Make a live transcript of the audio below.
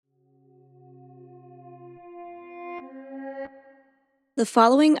The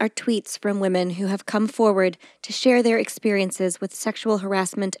following are tweets from women who have come forward to share their experiences with sexual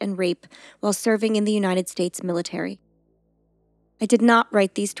harassment and rape while serving in the United States military. I did not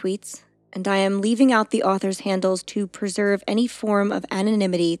write these tweets, and I am leaving out the authors' handles to preserve any form of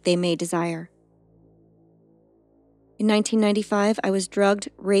anonymity they may desire. In 1995, I was drugged,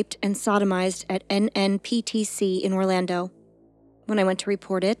 raped, and sodomized at NNPTC in Orlando. When I went to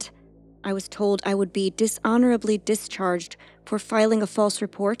report it, I was told I would be dishonorably discharged for filing a false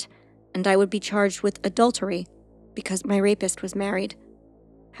report, and I would be charged with adultery because my rapist was married.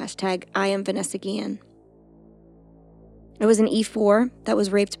 #I am Vanessa Guillen. I was an E4 that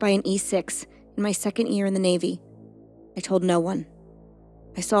was raped by an E6 in my second year in the Navy. I told no one.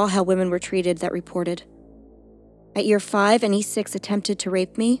 I saw how women were treated that reported. At year 5, an E6 attempted to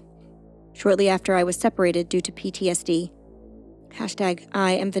rape me shortly after I was separated due to PTSD.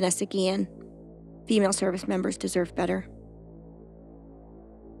 #I am Vanessa Guillen. Female service members deserve better.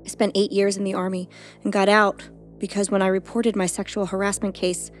 I spent 8 years in the Army and got out because when I reported my sexual harassment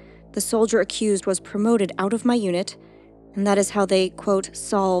case, the soldier accused was promoted out of my unit, and that is how they, quote,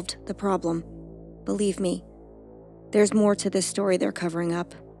 solved the problem. Believe me, there's more to this story they're covering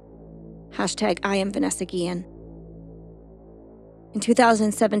up. #I am Vanessa Guillen. In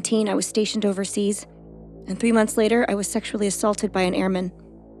 2017, I was stationed overseas, and 3 months later, I was sexually assaulted by an airman.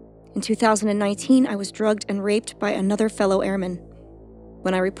 In 2019, I was drugged and raped by another fellow airman.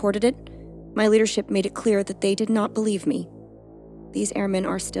 When I reported it, my leadership made it clear that they did not believe me. These airmen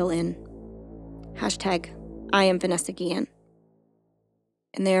are still in. #I am Vanessa Guillen.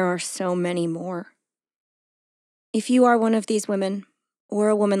 And there are so many more. If you are one of these women, or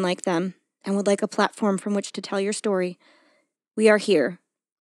a woman like them, and would like a platform from which to tell your story, we are here.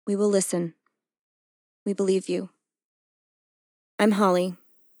 We will listen. We believe you. I'm Holly.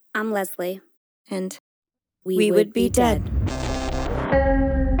 I'm Leslie. And we would be dead.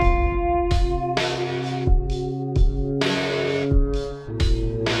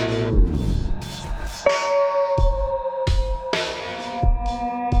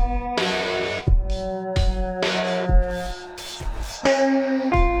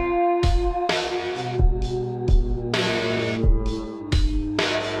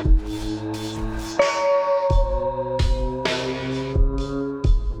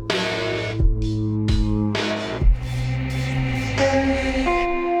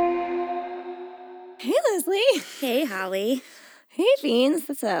 Hey, Leslie. Hey, Holly. Hey, Beans.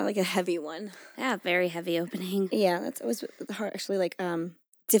 That's a heavy one. Yeah, very heavy opening. Yeah, that's always hard, actually,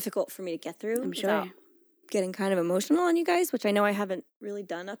 difficult for me to get through. I'm sure. Getting kind of emotional on you guys, which I know I haven't really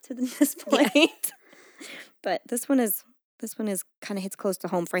done up to this point. Yeah. But this one is kind of hits close to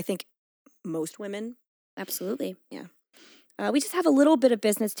home for, I think, most women. Absolutely. Yeah. We just have a little bit of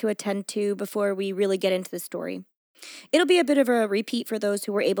business to attend to before we really get into the story. It'll be a bit of a repeat for those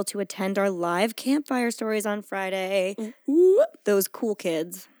who were able to attend our live campfire stories on Friday. Ooh. Those cool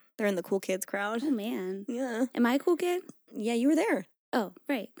kids. They're in the cool kids crowd. Oh, man. Yeah. Am I a cool kid? Yeah, you were there. Oh,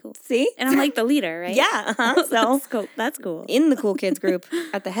 right. Cool. See? And I'm like the leader, right? Yeah. Uh-huh. So That's cool. In the cool kids group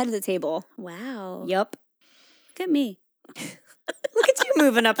at the head of the table. Wow. Yup. Look at me. Look at you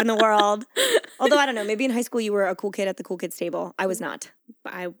moving up in the world. Although, I don't know, maybe in high school you were a cool kid at the cool kids table. I was not.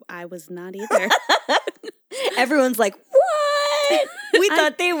 I was not either. Everyone's like, what? We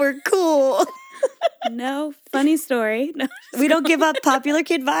thought they were cool. No, funny story. No, we don't give up popular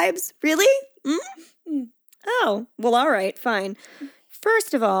kid vibes? Really? Mm? Oh, well, all right, fine.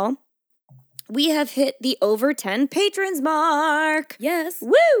 First of all, we have hit the over 10 patrons mark. Yes.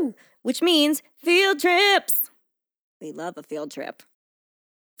 Woo! Which means field trips. We love a field trip.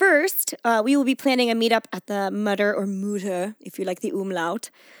 First, we will be planning a meetup at the Mutter, if you like the umlaut,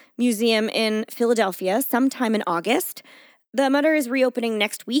 museum in Philadelphia sometime in August. The Mutter is reopening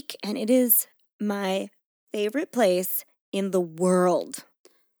next week, and it is my favorite place in the world.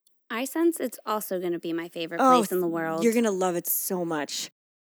 I sense it's also going to be my favorite place in the world. You're going to love it so much.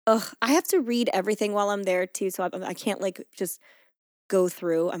 Ugh, I have to read everything while I'm there, too, so I can't, just go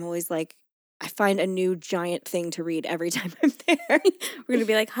through. I'm always I find a new giant thing to read every time I'm there. We're going to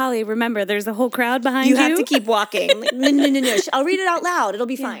be like, Holly, remember, there's a whole crowd behind you. You have to keep walking. No. I'll read it out loud. It'll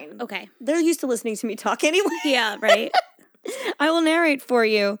be fine. Okay. They're used to listening to me talk anyway. Yeah, right. I will narrate for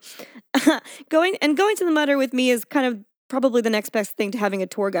you. Going to the Mutter with me is kind of probably the next best thing to having a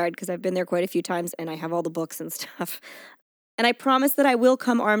tour guide because I've been there quite a few times and I have all the books and stuff. And I promise that I will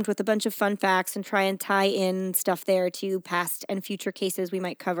come armed with a bunch of fun facts and try and tie in stuff there to past and future cases we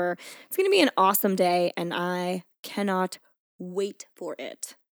might cover. It's going to be an awesome day, and I cannot wait for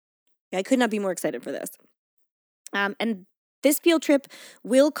it. I could not be more excited for this. And this field trip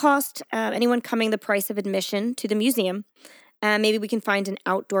will cost anyone coming the price of admission to the museum. Maybe we can find an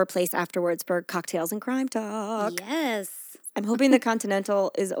outdoor place afterwards for cocktails and crime talk. Yes. I'm hoping the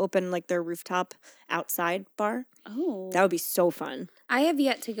Continental is open, like their rooftop outside bar. Oh. That would be so fun. I have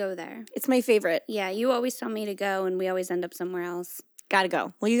yet to go there. It's my favorite. Yeah, you always tell me to go, and we always end up somewhere else. Gotta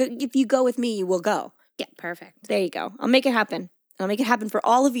go. Well, if you go with me, you will go. Yeah, perfect. There you go. I'll make it happen. I'll make it happen for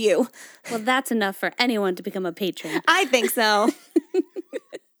all of you. Well, that's enough for anyone to become a patron. I think so.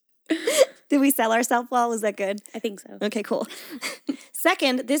 Did we sell ourselves well? Was that good? I think so. Okay, cool.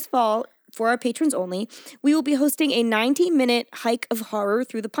 Second, this fall, for our patrons only, we will be hosting a 90-minute hike of horror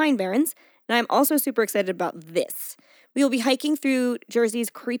through the Pine Barrens, and I'm also super excited about this. We will be hiking through Jersey's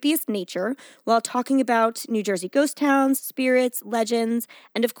creepiest nature while talking about New Jersey ghost towns, spirits, legends,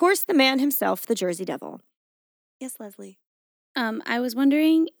 and of course the man himself, the Jersey Devil. Yes, Leslie? I was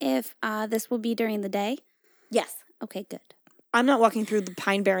wondering if this will be during the day? Yes. Okay, good. I'm not walking through the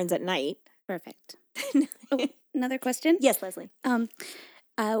Pine Barrens at night. Perfect. Oh, another question? Yes, Leslie.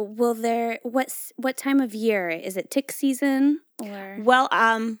 Will there, what time of year? Is it tick season or? Well,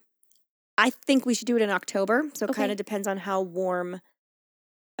 I think we should do it in October, so it Okay. kind of depends on how warm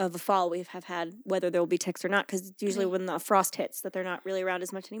of a fall we have had, whether there will be ticks or not, because it's usually Okay. when the frost hits that they're not really around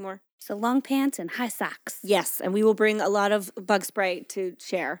as much anymore. So long pants and high socks. Yes, and we will bring a lot of bug spray to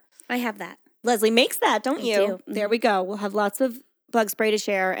share. I have that. Leslie makes that, don't I you? do. There we go. We'll have lots of bug spray to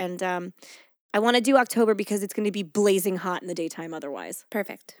share, and I want to do October because it's going to be blazing hot in the daytime otherwise.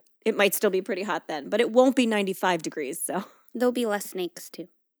 Perfect. It might still be pretty hot then, but it won't be 95 degrees, so There'll be less snakes too.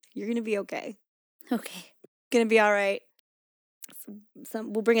 you're going to be okay. Okay. Going to be all right.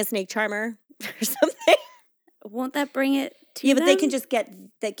 We'll bring a snake charmer or something. Won't that bring it to Yeah, but they them? can just get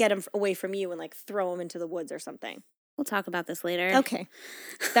them away from you and like throw them into the woods or something. We'll talk about this later. Okay.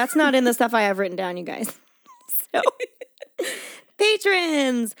 That's not in the stuff I have written down, you guys. So,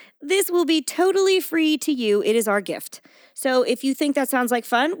 patrons, this will be totally free to you. It is our gift. So if you think that sounds like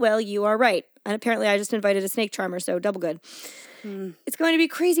fun, well, you are right. And apparently I just invited a snake charmer, so double good. It's going to be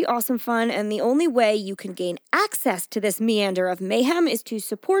crazy awesome fun, and the only way you can gain access to this meander of mayhem is to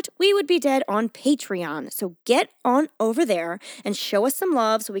support We Would Be Dead on Patreon. So get on over there and show us some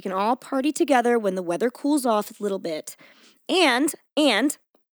love so we can all party together when the weather cools off a little bit. And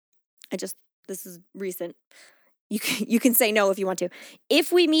this is recent. You can say no if you want to.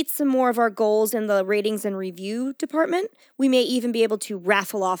 If we meet some more of our goals in the ratings and review department, we may even be able to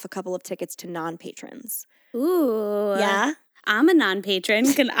raffle off a couple of tickets to non-patrons. Ooh. Yeah? I'm a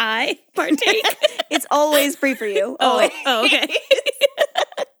non-patron. Can I partake? It's always free for you. Always. Oh, okay.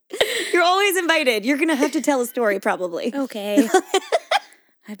 You're always invited. You're going to have to tell a story probably. Okay.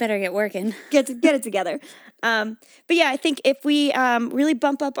 I better get working. Get it together. But yeah, I think if we really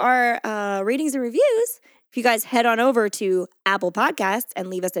bump up our ratings and reviews, if you guys head on over to Apple Podcasts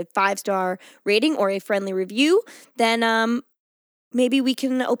and leave us a 5-star rating or a friendly review, then maybe we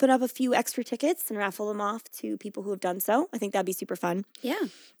can open up a few extra tickets and raffle them off to people who have done so. I think that'd be super fun. Yeah.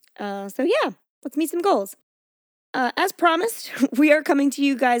 So yeah, let's meet some goals. As promised, we are coming to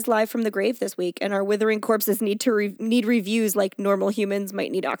you guys live from the grave this week, and our withering corpses need reviews like normal humans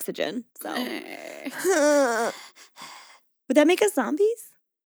might need oxygen. So, would that make us zombies?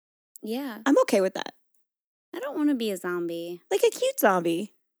 Yeah. I'm okay with that. I don't want to be a zombie. Like a cute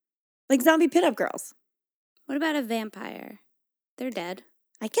zombie, like zombie pinup girls. What about a vampire? They're dead.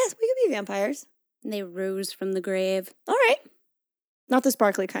 I guess we could be vampires. And they rose from the grave. All right, not the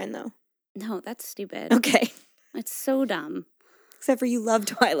sparkly kind though. No, that's stupid. Okay, It's so dumb. except for you love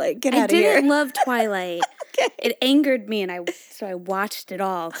Twilight. Get I out of here. didn't love Twilight. Okay. It angered me, and so I watched it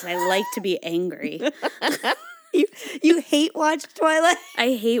all because I like to be angry. You hate watch Twilight?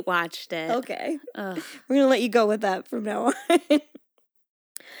 I hate watched it. Okay. Ugh. We're going to let you go with that from now on.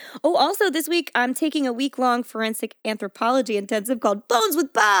 Oh, also this week, I'm taking a week-long forensic anthropology intensive called Bones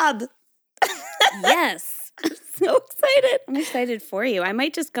with Bob. Yes. I'm so excited. I'm excited for you. I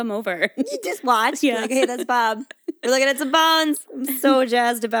might just come over. You just watch. Yeah. You're like, hey, that's Bob. We're looking at some bones. I'm so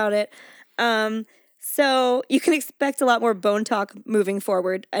jazzed about it. So you can expect a lot more bone talk moving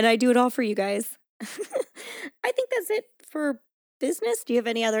forward, and I do it all for you guys. I think that's it for business. Do you have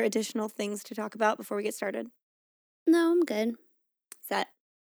any other additional things to talk about before we get started? No, I'm good. Is that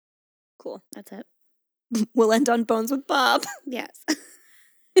cool? That's it. We'll end on Bones with Bob. Yes.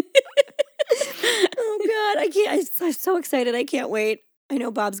 Oh, God. I can't. I'm so excited. I can't wait. I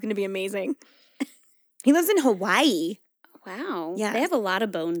know Bob's going to be amazing. He lives in Hawaii. Wow. Yeah. They have a lot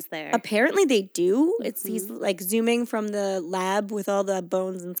of bones there. Apparently they do. He's like zooming from the lab with all the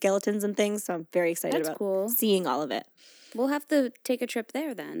bones and skeletons and things. So I'm very excited That's about cool. seeing all of it. We'll have to take a trip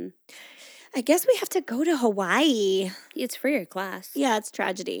there then. I guess we have to go to Hawaii. It's for your class. Yeah, it's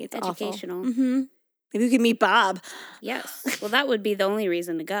tragedy. It's Educational. Mm-hmm. Maybe we can meet Bob. Yes. Well, that would be the only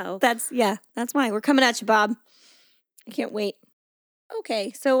reason to go. That's why. We're coming at you, Bob. I can't wait.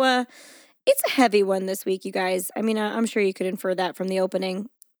 Okay, so it's a heavy one this week, you guys. I mean, I'm sure you could infer that from the opening,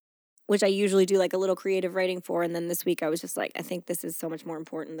 which I usually do like a little creative writing for, and then this week I was just like, I think this is so much more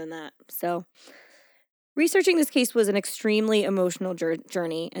important than that. So researching this case was an extremely emotional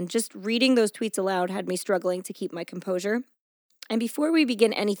journey, and just reading those tweets aloud had me struggling to keep my composure. And before we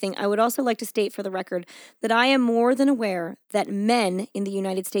begin anything, I would also like to state for the record that I am more than aware that men in the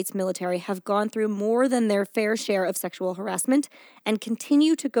United States military have gone through more than their fair share of sexual harassment and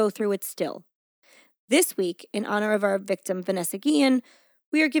continue to go through it still. This week, in honor of our victim, Vanessa Guillen,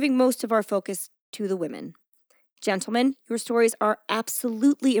 we are giving most of our focus to the women. Gentlemen, your stories are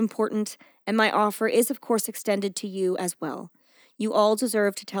absolutely important, and my offer is, of course, extended to you as well. You all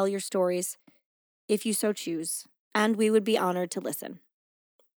deserve to tell your stories, if you so choose, and we would be honored to listen.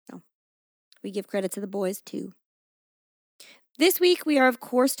 So, we give credit to the boys, too. This week, we are, of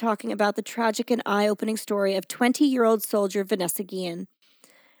course, talking about the tragic and eye-opening story of 20-year-old soldier Vanessa Guillen.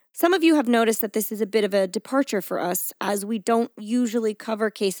 Some of you have noticed that this is a bit of a departure for us, as we don't usually cover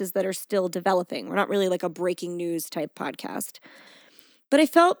cases that are still developing. We're not really like a breaking news type podcast. But I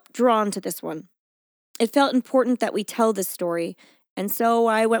felt drawn to this one. It felt important that we tell this story, and so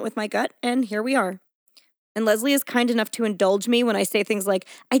I went with my gut, and here we are. And Leslie is kind enough to indulge me when I say things like,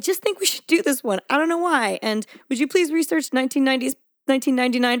 I just think we should do this one. I don't know why. And would you please research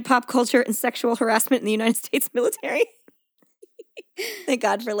 1999 pop culture and sexual harassment in the United States military? Thank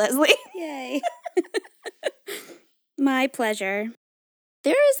God for Leslie. Yay. My pleasure.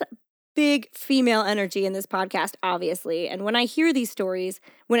 There is big female energy in this podcast, obviously. And when I hear these stories,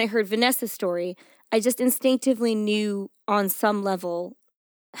 when I heard Vanessa's story, I just instinctively knew on some level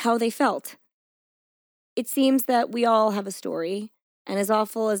how they felt. It seems that we all have a story, and as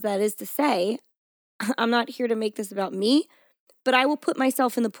awful as that is to say, I'm not here to make this about me, but I will put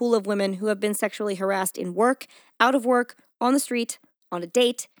myself in the pool of women who have been sexually harassed in work, out of work, on the street, on a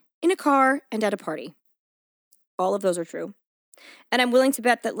date, in a car, and at a party. All of those are true. And I'm willing to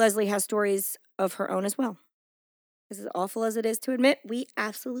bet that Leslie has stories of her own as well. As awful as it is to admit, we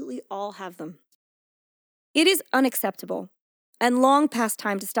absolutely all have them. It is unacceptable and long past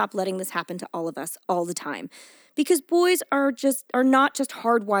time to stop letting this happen to all of us all the time. Because boys are not just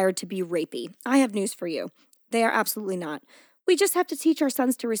hardwired to be rapey. I have news for you. They are absolutely not. We just have to teach our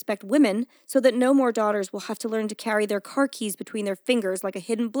sons to respect women so that no more daughters will have to learn to carry their car keys between their fingers like a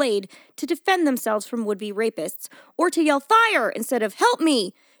hidden blade to defend themselves from would-be rapists, or to yell fire instead of help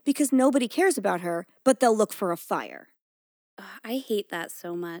me, because nobody cares about her, but they'll look for a fire. I hate that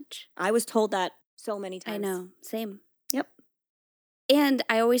so much. I was told that so many times. I know. Same. Yep. And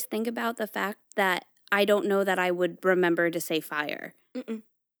I always think about the fact that I don't know that I would remember to say fire. Mm-mm.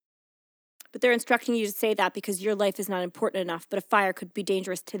 But they're instructing you to say that because your life is not important enough, but a fire could be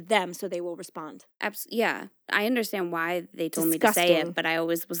dangerous to them, so they will respond. Yeah. I understand why they told me to say it, but I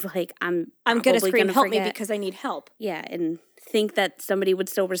always was like, I'm going to scream, help me, because I need help. Yeah, and think that somebody would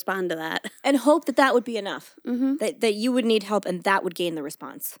still respond to that. And hope that that would be enough. Mm-hmm. That you would need help and that would gain the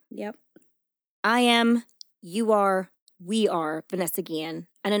response. Yep. I am, you are, we are Vanessa Guillen,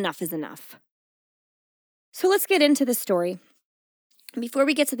 and enough is enough. So let's get into the story. Before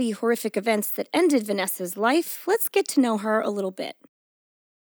we get to the horrific events that ended Vanessa's life, let's get to know her a little bit.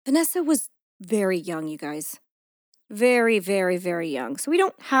 Vanessa was very young, you guys. Very, very, very young. So we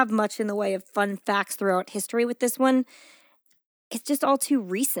don't have much in the way of fun facts throughout history with this one. It's just all too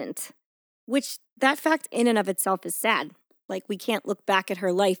recent, which that fact in and of itself is sad. Like, we can't look back at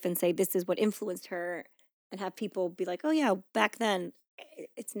her life and say this is what influenced her and have people be like, oh yeah, back then.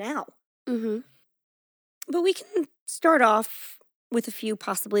 It's now. Mm-hmm. But we can start off with a few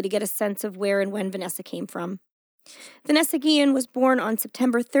possibly to get a sense of where and when Vanessa came from. Vanessa Guillen was born on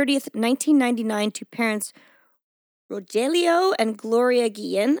September 30th, 1999 to parents Rogelio and Gloria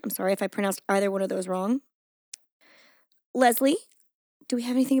Guillen. I'm sorry if I pronounced either one of those wrong. Leslie, do we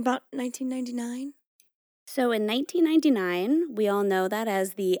have anything about 1999? So in 1999, we all know that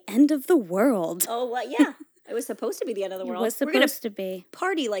as the end of the world. Oh, well, yeah. It was supposed to be the end of the world. It was supposed to be.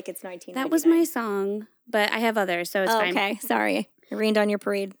 Party like it's 1999. That was my song, but I have others, so it's fine. Okay, sorry. I rained on your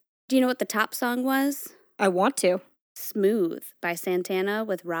parade. Do you know what the top song was? I want to. Smooth by Santana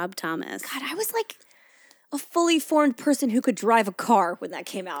with Rob Thomas. God, I was like a fully formed person who could drive a car when that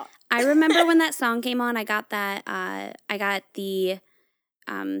came out. I remember when that song came on, I got that, I got the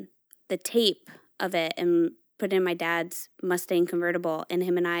tape of it and put it in my dad's Mustang convertible, and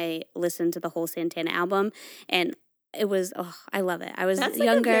him and I listened to the whole Santana album, and It was, I love it. I was That's like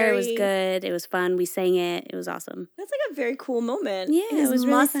younger. It was good. It was fun. We sang it. It was awesome. That's like a very cool moment. Yeah, His it was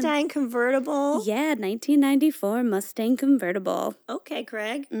really fun. Mustang convertible. Yeah, 1994 Mustang convertible. Okay,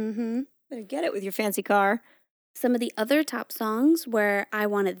 Craig. Mm-hmm. Better get it with your fancy car. Some of the other top songs were I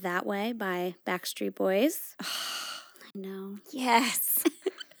Want It That Way by Backstreet Boys. I know. Yes.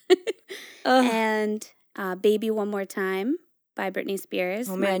 And Baby One More Time by Britney Spears.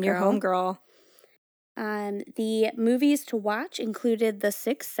 Oh, man, you're home girl. The movies to watch included The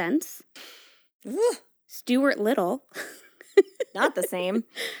Sixth Sense, Stuart Little. Not the same.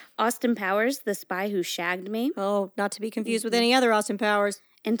 Austin Powers, The Spy Who Shagged Me. Oh, not to be confused with any other Austin Powers.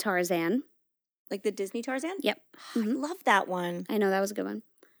 And Tarzan. Like the Disney Tarzan? Yep. I love that one. I know, that was a good one.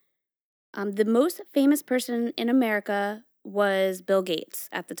 The most famous person in America was Bill Gates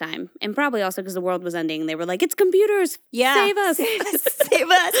at the time. And probably also because the world was ending. They were like, it's computers. Yeah. Save us. Save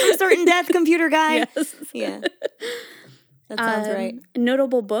us from certain death, computer guy. Yes. Yeah. That sounds right.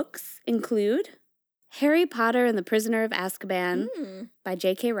 Notable books include Harry Potter and the Prisoner of Azkaban by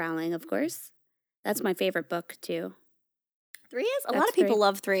J.K. Rowling, of course. That's my favorite book, too. 3 is? A lot of people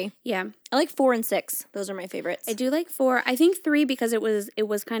love 3. Yeah. I like 4 and 6. Those are my favorites. I do like 4. I think 3 because it was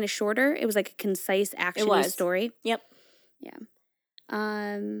kind of shorter. It was like a concise action story. Yep. Yeah.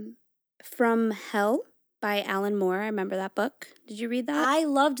 From Hell by Alan Moore. I remember that book. Did you read that? I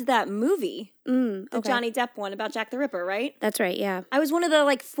loved that movie. Okay. The Johnny Depp one about Jack the Ripper, right? That's right, yeah. I was one of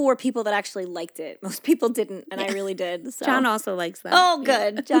the 4 people that actually liked it. Most people didn't, and I really did. So. John also likes that. Oh,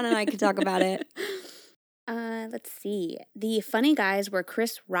 good. Yeah. John and I could talk about it. Let's see. The funny guys were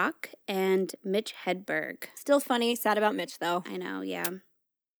Chris Rock and Mitch Hedberg. Still funny. Sad about Mitch, though. I know, yeah.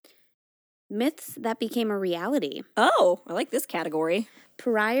 Myths that became a reality. Oh, I like this category.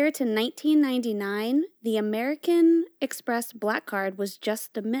 Prior to 1999, the American Express Black Card was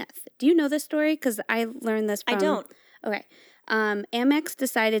just a myth. Do you know this story? Because I learned this from... I don't. Okay. Amex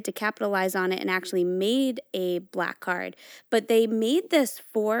decided to capitalize on it and actually made a black card. But they made this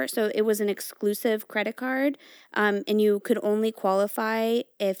so it was an exclusive credit card, and you could only qualify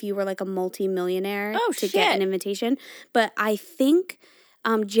if you were like a multi-millionaire to get an invitation. But I think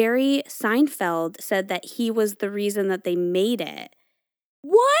Jerry Seinfeld said that he was the reason that they made it.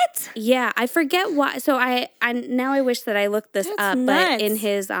 What? Yeah, I forget why. So I now I wish that I looked this up, nuts. But in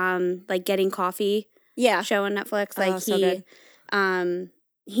his Getting Coffee show on Netflix,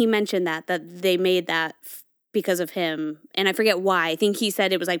 he mentioned that they made that because of him, and I forget why. I think he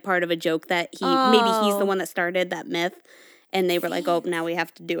said it was like part of a joke that maybe he's the one that started that myth, and they were like, oh, now we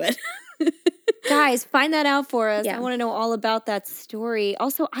have to do it. Guys, find that out for us. Yeah. I want to know all about that story.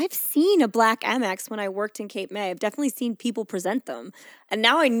 Also, I've seen a black Amex when I worked in Cape May. I've definitely seen people present them. And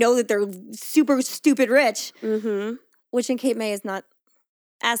now I know that they're super stupid rich, which in Cape May is not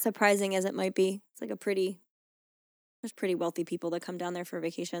as surprising as it might be. It's like there's pretty wealthy people that come down there for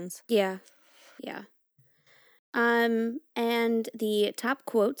vacations. Yeah. Yeah. And the top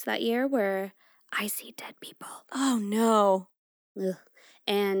quotes that year were, I see dead people. Oh, no. Ugh.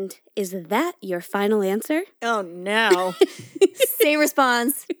 And is that your final answer? Oh, no. Same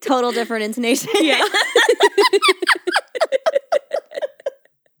response, total different intonation. Yeah.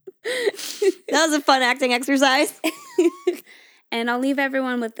 That was a fun acting exercise. And I'll leave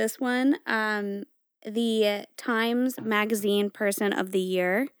everyone with this one. The Times Magazine Person of the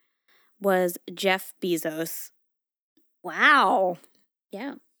Year was Jeff Bezos. Wow.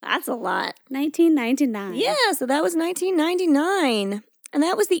 Yeah. That's a lot. 1999. Yeah, so that was 1999. And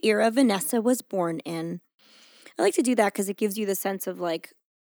that was the era Vanessa was born in. I like to do that because it gives you the sense of like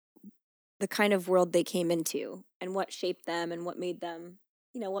the kind of world they came into and what shaped them and what made them,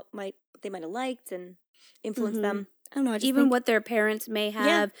 what they might have liked and influenced them. I don't know. I just Even what their parents may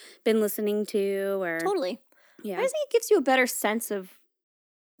have been listening to or... Totally. Yeah. I just think it gives you a better sense of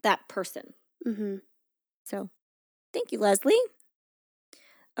that person. Mm-hmm. So, thank you, Leslie.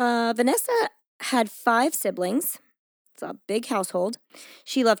 Vanessa had 5 siblings. It's a big household.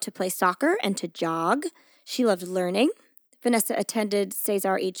 She loved to play soccer and to jog. She loved learning. Vanessa attended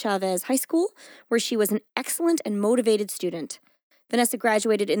Cesar E. Chavez High School, where she was an excellent and motivated student. Vanessa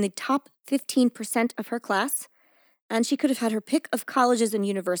graduated in the top 15% of her class, and she could have had her pick of colleges and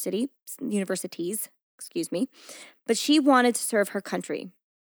universities, but she wanted to serve her country.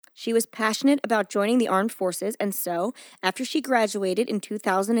 She was passionate about joining the armed forces, and so, after she graduated in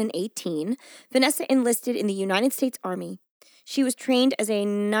 2018, Vanessa enlisted in the United States Army. She was trained as a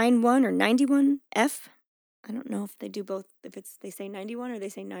 91 or 91F. I don't know if they do both, if they say 91 or they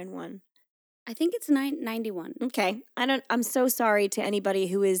say 91. I think it's 91. Okay. I'm so sorry to anybody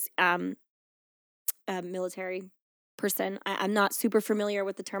who is a military person. I'm not super familiar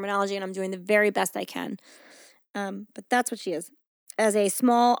with the terminology, and I'm doing the very best I can. But that's what she is, as a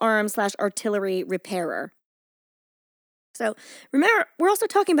small arms/artillery repairer. So remember, we're also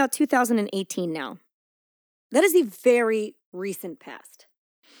talking about 2018 now. That is the very recent past.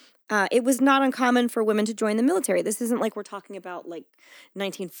 It was not uncommon for women to join the military. This isn't like we're talking about like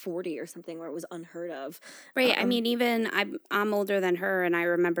 1940 or something where it was unheard of. Right. I mean, even I'm older than her, and I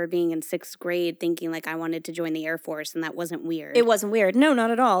remember being in 6th grade thinking like I wanted to join the Air Force, and that wasn't weird. It wasn't weird. No,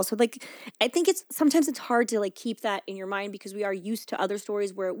 not at all. So like, I think sometimes it's hard to like keep that in your mind because we are used to other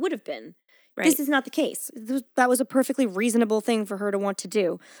stories where it would have been. Right. This is not the case. That was a perfectly reasonable thing for her to want to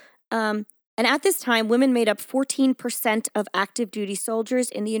do. And at this time, women made up 14% of active duty soldiers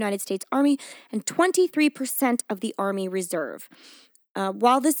in the United States Army and 23% of the Army Reserve.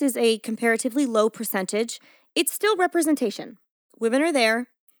 While this is a comparatively low percentage, it's still representation. Women are there,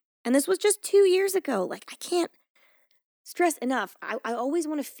 and this was just 2 years ago. Like, I can't stress enough. I always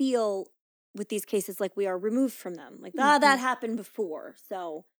want to feel with these cases like we are removed from them. Like, that happened before,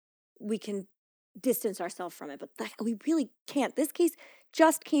 so we can distance ourselves from it. But we really can't. This case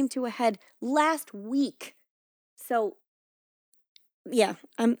just came to a head last week. So, yeah,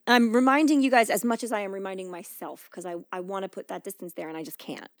 I'm reminding you guys as much as I am reminding myself because I want to put that distance there and I just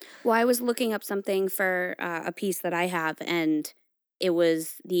can't. Well, I was looking up something for a piece that I have, and the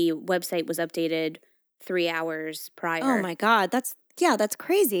website was updated 3 hours prior. Oh my God, that's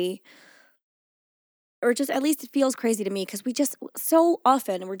crazy. Or just at least it feels crazy to me because we just so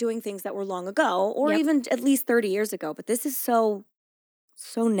often we're doing things that were long ago or even at least 30 years ago. But this is so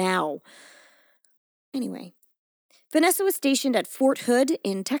now. Anyway, Vanessa was stationed at Fort Hood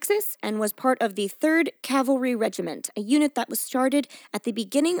in Texas and was part of the 3rd Cavalry Regiment, a unit that was started at the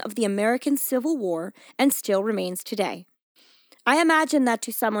beginning of the American Civil War and still remains today. I imagine that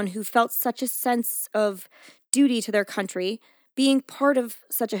to someone who felt such a sense of duty to their country, being part of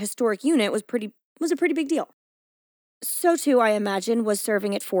such a historic unit was a pretty big deal. So too, I imagine, was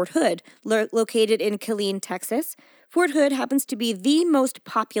serving at Fort Hood, located in Killeen, Texas. Fort Hood happens to be the most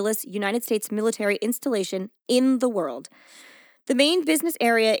populous United States military installation in the world. The main business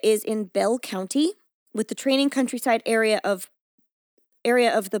area is in Bell County, with the training countryside area of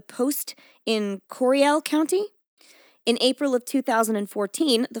the post in Coryell County. In April of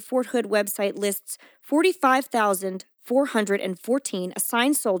 2014, the Fort Hood website lists 45,414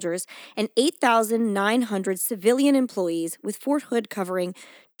 assigned soldiers and 8,900 civilian employees, with Fort Hood covering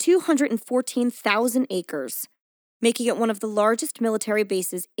 214,000 acres, making it one of the largest military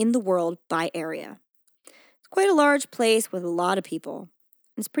bases in the world by area. It's quite a large place with a lot of people.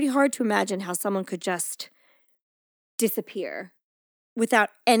 It's pretty hard to imagine how someone could just disappear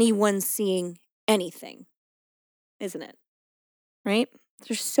without anyone seeing anything. Isn't it? Right?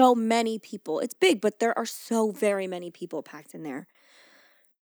 There's so many people. It's big, but there are so very many people packed in there.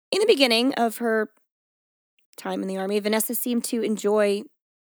 In the beginning of her time in the Army, Vanessa seemed to enjoy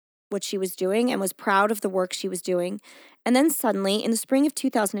what she was doing and was proud of the work she was doing. And then suddenly, in the spring of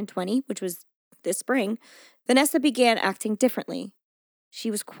 2020, which was this spring, Vanessa began acting differently.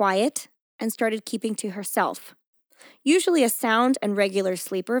 She was quiet and started keeping to herself. Usually a sound and regular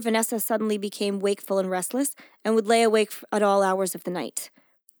sleeper, Vanessa suddenly became wakeful and restless and would lay awake at all hours of the night.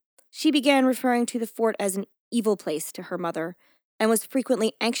 She began referring to the fort as an evil place to her mother and was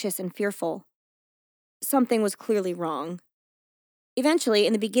frequently anxious and fearful. Something was clearly wrong. Eventually,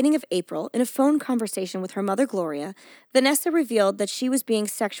 in the beginning of April, in a phone conversation with her mother, Gloria, Vanessa revealed that she was being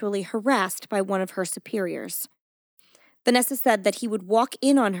sexually harassed by one of her superiors. Vanessa said that he would walk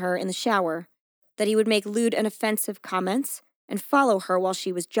in on her in the shower, that he would make lewd and offensive comments, and follow her while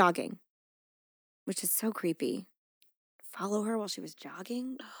she was jogging. Which is so creepy. Follow her while she was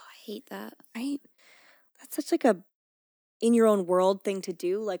jogging? Oh, I hate that. Right? That's such like a in-your-own-world thing to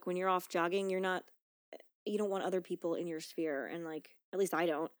do. Like, when you're off jogging, you don't want other people in your sphere, and, like, at least I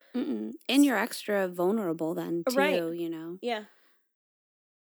don't. Mm-mm. And you're extra vulnerable then, too, right. you know? Yeah.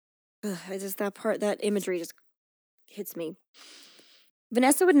 That imagery just hits me.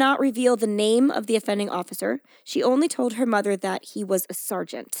 Vanessa would not reveal the name of the offending officer. She only told her mother that he was a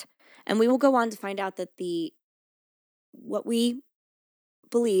sergeant. And we will go on to find out that what we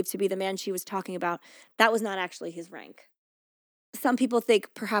believe to be the man she was talking about, that was not actually his rank. Some people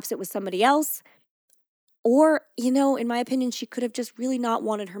think perhaps it was somebody else. Or, in my opinion, she could have just really not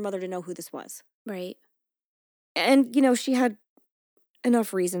wanted her mother to know who this was. Right. And, she had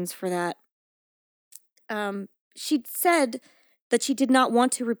enough reasons for that. She said that she did not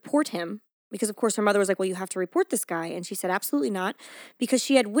want to report him because, of course, her mother was like, well, you have to report this guy. And she said, absolutely not, because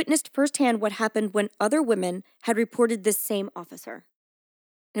she had witnessed firsthand what happened when other women had reported this same officer.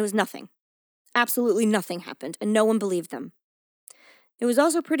 And it was nothing. Absolutely nothing happened, and no one believed them. It was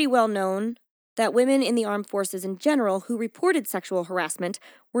also pretty well known that women in the armed forces in general who reported sexual harassment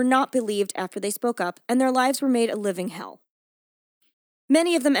were not believed after they spoke up, and their lives were made a living hell.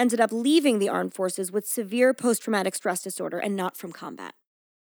 Many of them ended up leaving the armed forces with severe post-traumatic stress disorder and not from combat.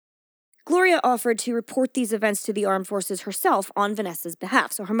 Gloria offered to report these events to the armed forces herself on Vanessa's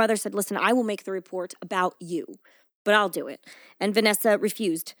behalf. So her mother said, listen, I will make the report about you, but I'll do it. And Vanessa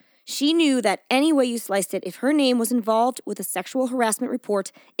refused. She knew that any way you sliced it, if her name was involved with a sexual harassment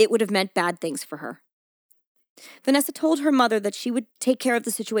report, it would have meant bad things for her. Vanessa told her mother that she would take care of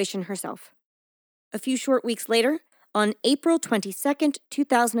the situation herself. A few short weeks later, on April 22nd,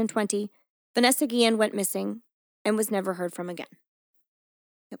 2020, Vanessa Guillen went missing and was never heard from again.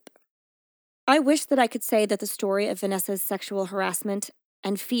 Yep. I wish that I could say that the story of Vanessa's sexual harassment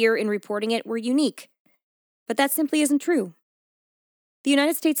and fear in reporting it were unique, but that simply isn't true. The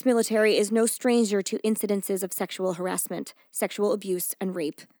United States military is no stranger to incidences of sexual harassment, sexual abuse, and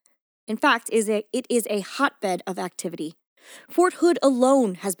rape. In fact, it is a hotbed of activity. Fort Hood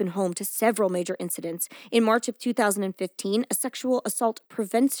alone has been home to several major incidents. In March of 2015, a sexual assault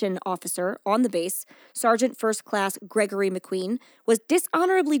prevention officer on the base, Sergeant First Class Gregory McQueen, was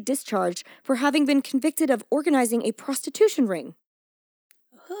dishonorably discharged for having been convicted of organizing a prostitution ring.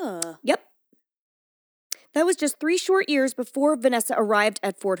 Yep. That was just 3 short years before Vanessa arrived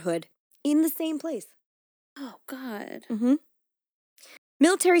at Fort Hood, in the same place. Oh, God. Mm-hmm.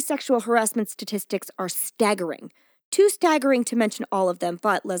 Military sexual harassment statistics are staggering. Too staggering to mention all of them,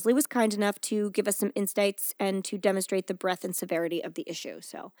 but Leslie was kind enough to give us some insights and to demonstrate the breadth and severity of the issue.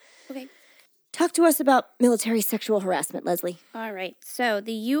 So, okay. Talk to us about military sexual harassment, Leslie. All right. So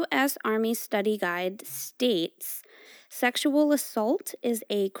the U.S. Army Study Guide states sexual assault is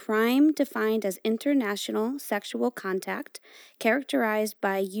a crime defined as international sexual contact characterized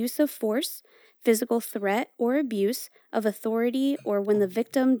by use of force, physical threat or abuse of authority, or when the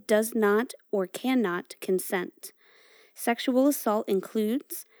victim does not or cannot consent. Sexual assault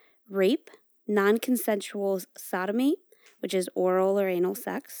includes rape, non-consensual sodomy, which is oral or anal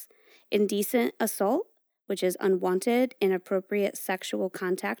sex, indecent assault, which is unwanted, inappropriate sexual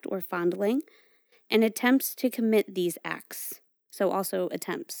contact or fondling, and attempts to commit these acts. So also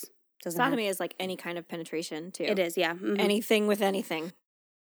attempts. Sodomy is like any kind of penetration, too. It is, yeah. Mm-hmm. Anything with anything.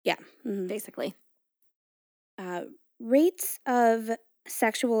 Yeah. Mm-hmm. Basically. Rates of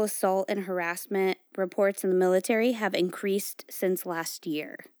sexual assault and harassment reports in the military have increased since last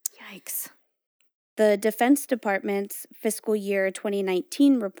year. Yikes. The Defense Department's fiscal year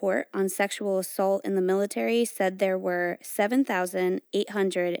 2019 report on sexual assault in the military said there were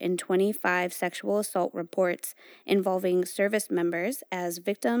 7,825 sexual assault reports involving service members as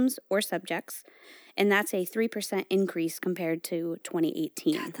victims or subjects, and that's a 3% increase compared to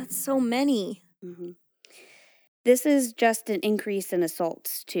 2018. God, that's so many. Mm-hmm. This is just an increase in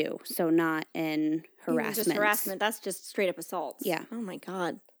assaults, too, so not in harassment. Just harassment, that's just straight up assaults. Yeah. Oh, my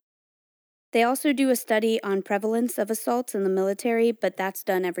God. They also do a study on prevalence of assaults in the military, but that's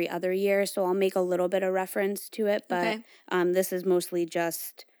done every other year, so I'll make a little bit of reference to it, but this is mostly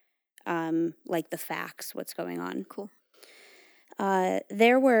just like the facts, what's going on. Cool.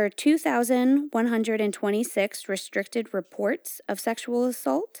 There were 2,126 restricted reports of sexual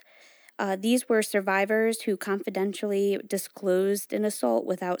assault. These were survivors who confidentially disclosed an assault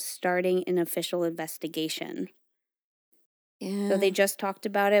without starting an official investigation. Yeah. So they just talked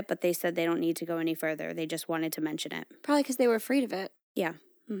about it, but they said they don't need to go any further. They just wanted to mention it. Probably because they were afraid of it. Yeah.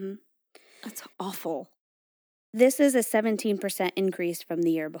 Mm-hmm. That's awful. This is a 17% increase from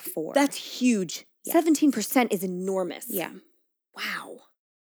the year before. That's huge. Yeah. 17% is enormous. Yeah. Wow.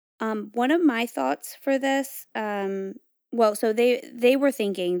 One of my thoughts for this, so they were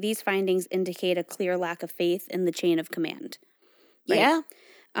thinking these findings indicate a clear lack of faith in the chain of command. Right? Yeah.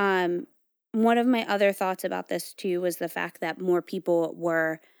 One of my other thoughts about this, too, was the fact that more people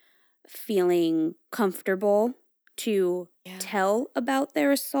were feeling comfortable to tell about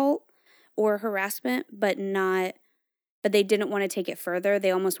their assault or harassment, but they didn't want to take it further.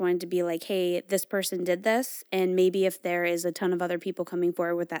 They almost wanted to be like, hey, this person did this, and maybe if there is a ton of other people coming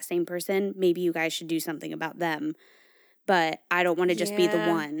forward with that same person, maybe you guys should do something about them. But I don't want to just be the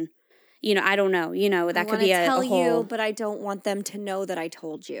one. I don't know. That could be a whole... I tell you, but I don't want them to know that I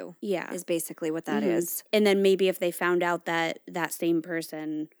told you. Yeah. Is basically what that is. And then maybe if they found out that that same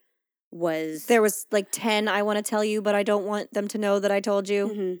person was... There was like 10, I want to tell you, but I don't want them to know that I told you.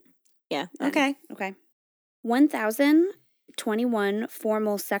 Mm-hmm. Yeah. Okay. 1,021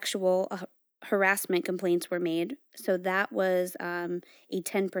 formal sexual harassment complaints were made. So that was a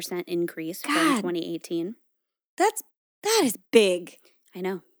 10% increase from 2018. That is big. I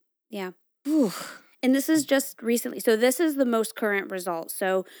know. Yeah. Ooh. And this is just recently. So this is the most current result.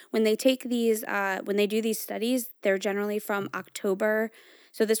 So when they take these, when they do these studies, they're generally from October.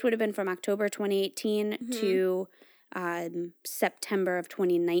 So this would have been from October 2018 to September of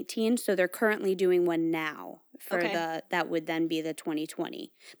 2019. So they're currently doing one now for that would then be the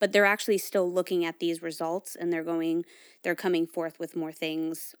 2020. But they're actually still looking at these results, and they're coming forth with more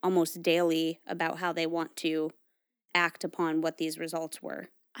things almost daily about how they want to act upon what these results were.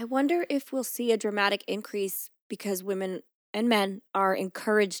 I wonder if we'll see a dramatic increase because women and men are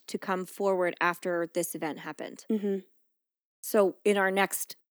encouraged to come forward after this event happened. Mm-hmm. So in our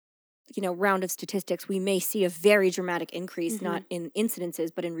next, round of statistics, we may see a very dramatic increase, not in incidences,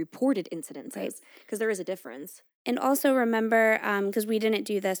 but in reported incidences, because there is a difference. And also remember, because we didn't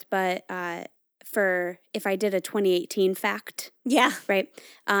do this, but if I did a 2018 fact, right,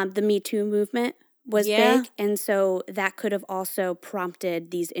 the Me Too movement was big, and so that could have also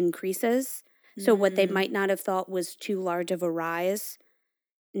prompted these increases. So what they might not have thought was too large of a rise,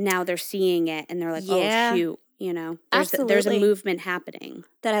 now they're seeing it, and they're like, oh, shoot, there's a movement happening.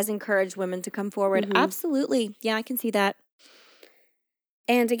 That has encouraged women to come forward. Mm-hmm. Absolutely. Yeah, I can see that.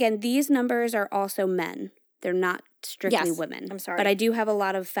 And again, these numbers are also men. They're not strictly women. I'm sorry. But I do have a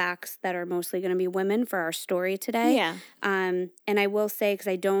lot of facts that are mostly going to be women for our story today. Yeah. And I will say, because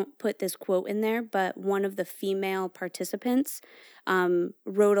I don't put this quote in there, but one of the female participants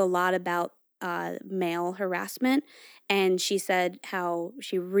wrote a lot about male harassment. And she said how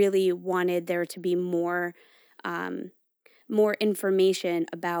she really wanted there to be more information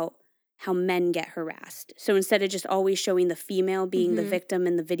about how men get harassed. So instead of just always showing the female being the victim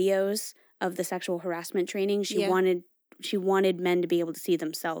in the videos of the sexual harassment training, she wanted men to be able to see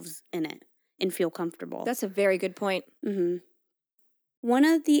themselves in it and feel comfortable. That's a very good point. Mm-hmm. One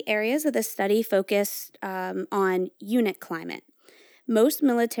of the areas of the study focused on unit climate. Most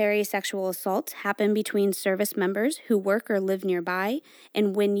military sexual assaults happen between service members who work or live nearby,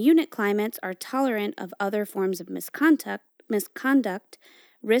 and when unit climates are tolerant of other forms of misconduct,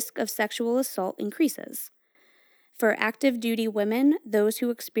 risk of sexual assault increases. For active duty women, those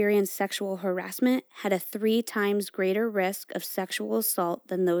who experienced sexual harassment had a 3 times greater risk of sexual assault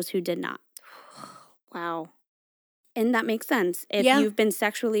than those who did not. Wow. And that makes sense. If you've been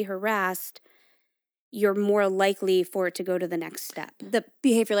sexually harassed, you're more likely for it to go to the next step. The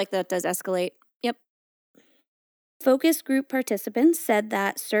behavior like that does escalate. Yep. Focus group participants said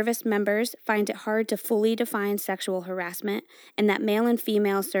that service members find it hard to fully define sexual harassment and that male and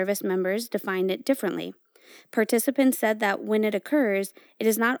female service members define it differently. Participants said that when it occurs, it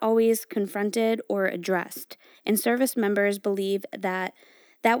is not always confronted or addressed, and service members believe that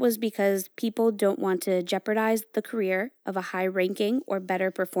was because people don't want to jeopardize the career of a high-ranking or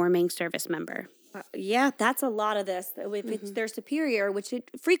better-performing service member. Yeah, that's a lot of this. If it's their superior, which it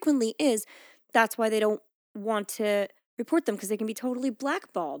frequently is, that's why they don't want to report them, because they can be totally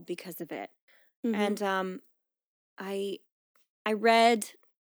blackballed because of it. Mm-hmm. And I read...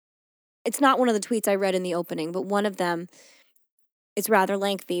 It's not one of the tweets I read in the opening, but one of them, it's rather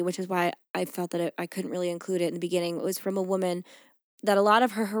lengthy, which is why I felt that I couldn't really include it in the beginning. It was from a woman that a lot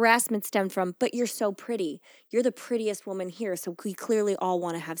of her harassment stemmed from, but you're so pretty. You're the prettiest woman here, so we clearly all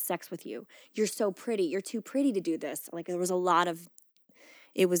want to have sex with you. You're so pretty. You're too pretty to do this. Like, there was a lot of,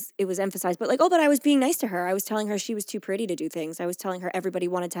 it was emphasized, but but I was being nice to her. I was telling her she was too pretty to do things. I was telling her everybody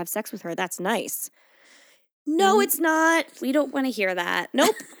wanted to have sex with her. That's nice. No, it's not. We don't want to hear that.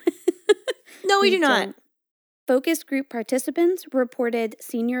 Nope. No, we do not. Focus group participants reported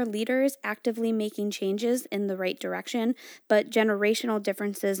senior leaders actively making changes in the right direction, but generational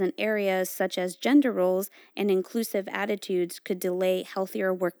differences in areas such as gender roles and inclusive attitudes could delay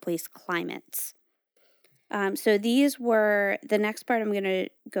healthier workplace climates. So these were, the next part I'm going to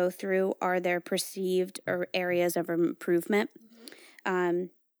go through are their perceived or areas of improvement.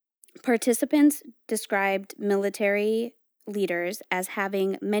 Participants described military leaders as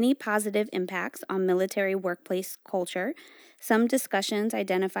having many positive impacts on military workplace culture. Some discussions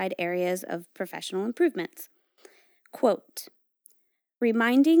identified areas of professional improvements. Quote,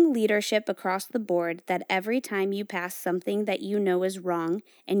 reminding leadership across the board that every time you pass something that you know is wrong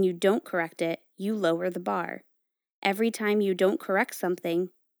and you don't correct it, you lower the bar. Every time you don't correct something,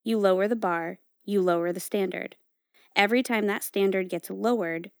 you lower the bar, you lower the standard. Every time that standard gets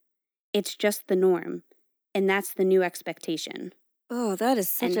lowered, it's just the norm. And that's the new expectation. Oh, that is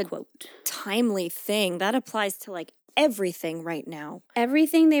such a timely thing. That applies to everything right now.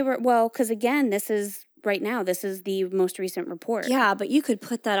 Everything because again, this is the most recent report. Yeah, but you could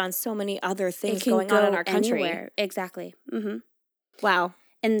put that on so many other things going on in our country. Anywhere. Exactly. Mm-hmm. Wow.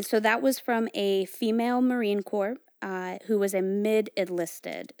 And so that was from a female Marine Corps who was a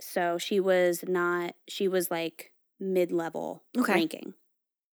mid-enlisted. So she was like mid-level ranking.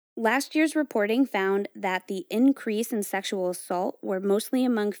 Last year's reporting found that the increase in sexual assault were mostly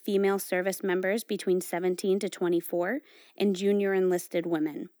among female service members between 17 to 24 and junior enlisted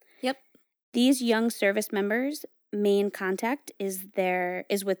women. Yep. These young service members' main contact is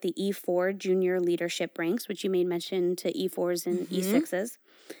with the E4 junior leadership ranks, which you made mention to E4s and E6s.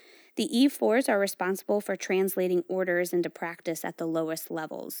 The E4s are responsible for translating orders into practice at the lowest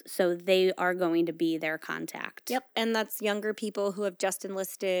levels, so they are going to be their contact. Yep, and that's younger people who have just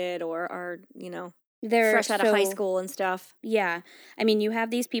enlisted or are, they're fresh out of high school and stuff. Yeah. I mean, you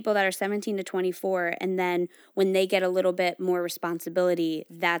have these people that are 17 to 24, and then when they get a little bit more responsibility,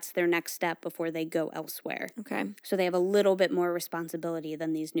 that's their next step before they go elsewhere. Okay. So they have a little bit more responsibility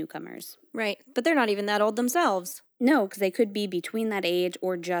than these newcomers. Right, but they're not even that old themselves. No, because they could be between that age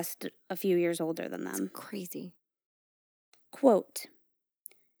or just a few years older than them. That's crazy. Quote,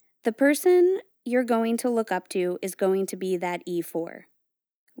 "The person you're going to look up to is going to be that E4,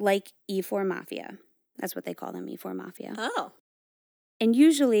 like E4 Mafia." That's what they call them, E4 Mafia. Oh. And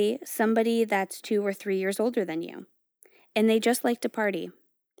usually somebody that's 2 or 3 years older than you. And they just like to party.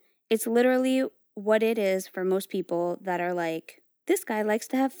 It's literally what it is for most people that are like, this guy likes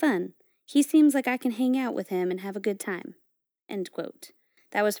to have fun. He seems like I can hang out with him and have a good time. End quote.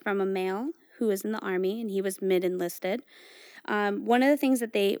 That was from a male who was in the Army, and he was mid-enlisted. One of the things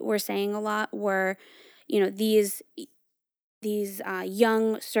that they were saying a lot were, these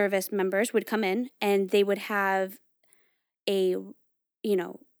young service members would come in and they would have they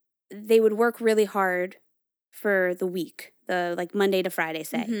would work really hard for the week, like Monday to Friday,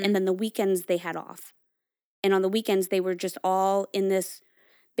 say. Mm-hmm. And then the weekends they had off. And on the weekends, they were just all in this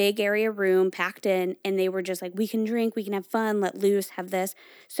big area room packed in, and they were just like, we can drink, we can have fun, let loose, have this.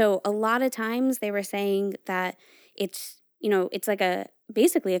 So a lot of times they were saying that it's like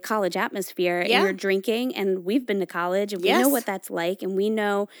basically a college atmosphere, and you're drinking, and we've been to college, and we know what that's like, and we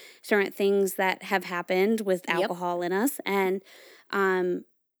know certain things that have happened with alcohol in us, and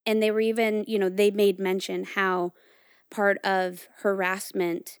they were even, they made mention how part of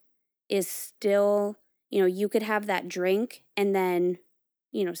harassment is still, you could have that drink and then,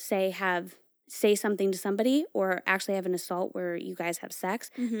 say something to somebody or actually have an assault where you guys have sex.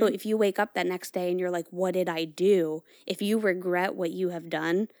 Mm-hmm. But if you wake up that next day and you're like, what did I do? If you regret what you have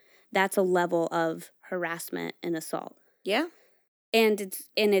done, that's a level of harassment and assault. Yeah. And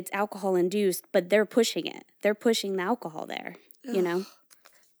it's alcohol induced, but they're pushing it. They're pushing the alcohol there,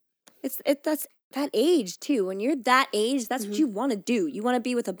 That's that age too. When you're that age, that's what you want to do. You want to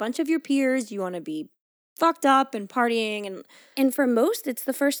be with a bunch of your peers. You want to be fucked up and partying. And for most, it's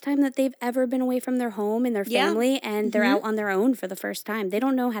the first time that they've ever been away from their home and their family, and they're out on their own for the first time. They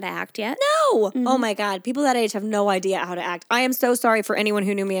don't know how to act yet. No! Mm-hmm. Oh my God. People that age have no idea how to act. I am so sorry for anyone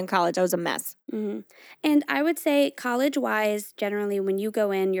who knew me in college. I was a mess. Mm-hmm. And I would say college-wise, generally, when you go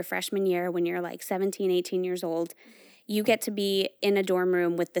in your freshman year, when you're like 17, 18 years old, you get to be in a dorm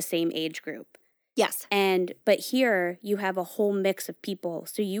room with the same age group. Yes. But here you have a whole mix of people.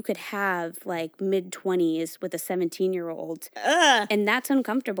 So you could have like mid-20s with a 17-year-old. And that's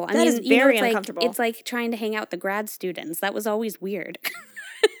uncomfortable. That is very uncomfortable. It's like trying to hang out with the grad students. That was always weird.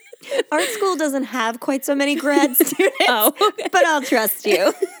 Our school doesn't have quite so many grad students. Okay. But I'll trust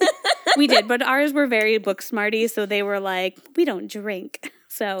you. We did, but ours were very book smarty, so they were like, we don't drink.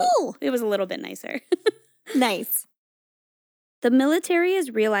 So It was a little bit nicer. Nice. The military is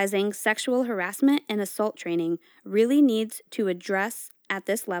realizing sexual harassment and assault training really needs to address at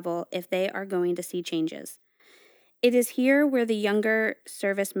this level if they are going to see changes. It is here where the younger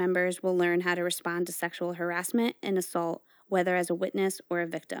service members will learn how to respond to sexual harassment and assault, whether as a witness or a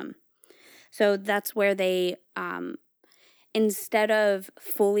victim. So that's where they, instead of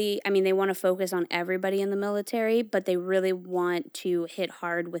they want to focus on everybody in the military, but they really want to hit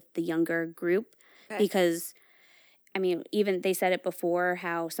hard with the younger group because... even they said it before,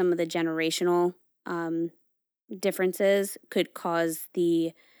 how some of the generational differences could cause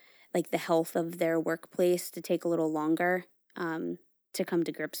the health of their workplace to take a little longer to come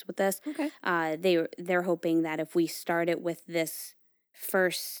to grips with this. Okay. They're hoping that if we start it with this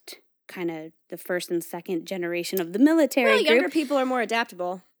first the first and second generation of the military group, younger people are more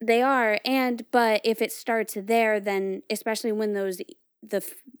adaptable. They are, but if it starts there, then especially when the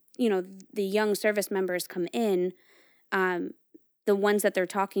young service members come in. The ones that they're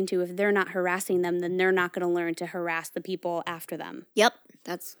talking to, if they're not harassing them, then they're not going to learn to harass the people after them. Yep.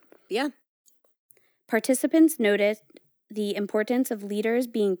 Participants noted the importance of leaders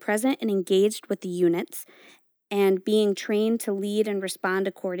being present and engaged with the units and being trained to lead and respond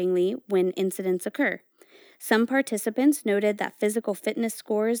accordingly when incidents occur. Some participants noted that physical fitness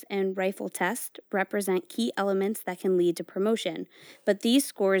scores and rifle tests represent key elements that can lead to promotion, but these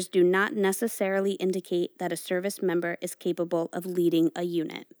scores do not necessarily indicate that a service member is capable of leading a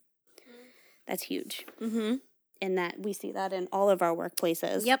unit. That's huge. Mm-hmm. And that we see that in all of our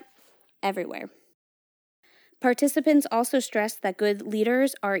workplaces. Yep. Everywhere. Participants also stressed that good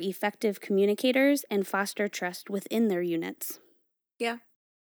leaders are effective communicators and foster trust within their units. Yeah.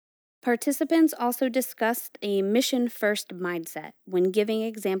 Participants also discussed a mission-first mindset when giving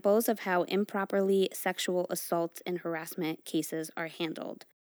examples of how improperly sexual assault and harassment cases are handled.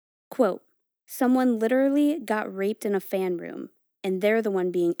 Quote, someone literally got raped in a fan room, and they're the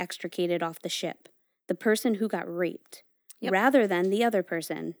one being extricated off the ship, the person who got raped, rather than the other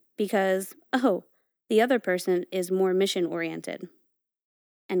person, because, the other person is more mission-oriented.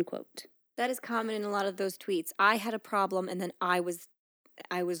 End quote. That is common in a lot of those tweets. I had a problem, and then I was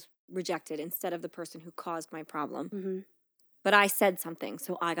rejected instead of the person who caused my problem. Mm-hmm. But I said something,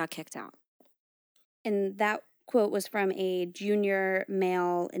 so I got kicked out. And that quote was from a junior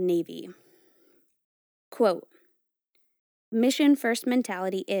male Navy. Quote, mission-first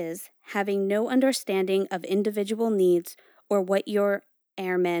mentality is having no understanding of individual needs or what your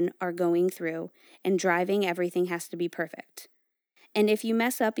airmen are going through, and driving everything has to be perfect. And if you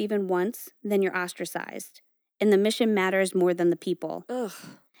mess up even once, then you're ostracized. And the mission matters more than the people. Ugh.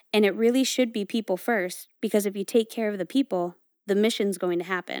 And it really should be people first, because if you take care of the people, the mission's going to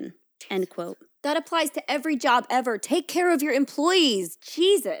happen. End quote. That applies to every job ever. Take care of your employees.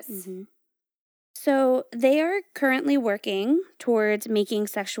 Jesus. Mm-hmm. So they are currently working towards making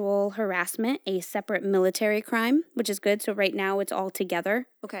sexual harassment a separate military crime, which is good. So right now it's all together.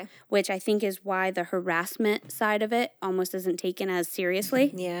 Okay. Which I think is why the harassment side of it almost isn't taken as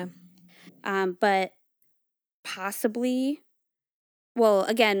seriously. Yeah. But possibly, well,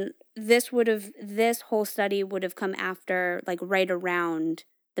 again, this whole study would have come after, like, right around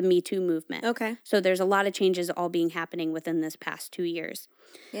the Me Too movement. Okay. So there's a lot of changes all being happening within this past 2 years.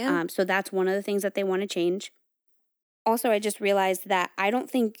 Yeah. So that's one of the things that they want to change. Also, I just realized that I don't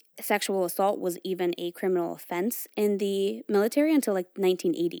think sexual assault was even a criminal offense in the military until like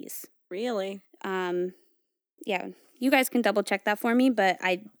 1980s. Really? Yeah, you guys can double check that for me, but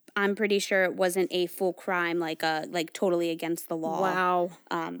I'm pretty sure it wasn't a full crime, like totally against the law. Wow.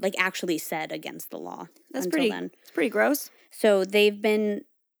 Like actually said against the law. That's until then. It's pretty gross. So they've been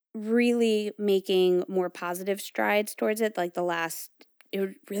really making more positive strides towards it, like it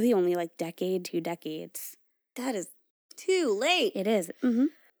was really only like 2 decades. That is too late. It is. Mm-hmm.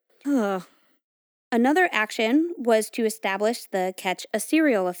 Ugh. Another action was to establish the Catch a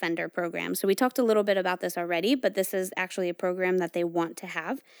Serial Offender program. So we talked a little bit about this already, but this is actually a program that they want to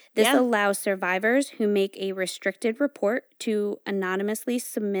have. This allows survivors who make a restricted report to anonymously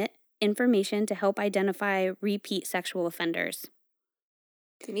submit information to help identify repeat sexual offenders.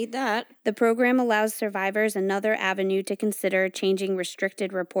 You need that. The program allows survivors another avenue to consider changing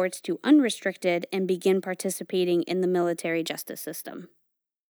restricted reports to unrestricted and begin participating in the military justice system.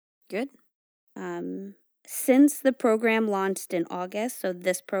 Good. Since the program launched in August, so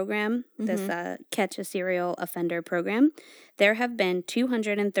this program, this Catch a Serial Offender program, there have been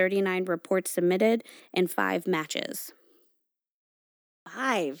 239 reports submitted and 5 matches.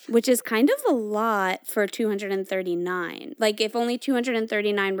 5? Which is kind of a lot for 239. Like, if only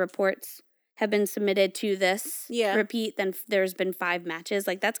 239 reports have been submitted to this repeat, then there's been 5 matches.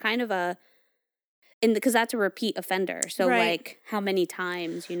 Like, that's kind of because that's a repeat offender. So, like, how many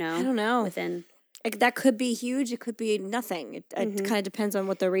times, I don't know. Within... That could be huge. It could be nothing. It kind of depends on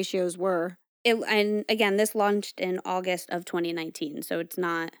what the ratios were. And again, this launched in August of 2019, so it's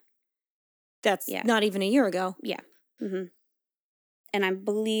not... That's not even a year ago. Yeah. Mm-hmm. And I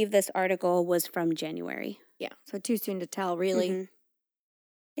believe this article was from January. Yeah, so too soon to tell, really. Mm-hmm.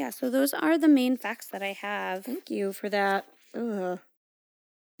 Yeah, so those are the main facts that I have. Thank you for that. Ugh.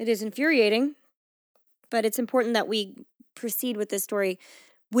 It is infuriating, but it's important that we proceed with this story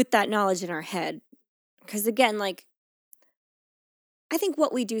with that knowledge in our head. Because again, like, I think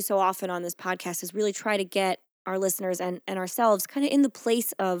what we do so often on this podcast is really try to get our listeners and ourselves kind of in the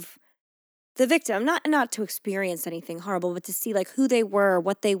place of the victim, not to experience anything horrible, but to see like who they were,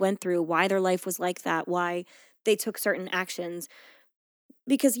 what they went through, why their life was like that, why they took certain actions.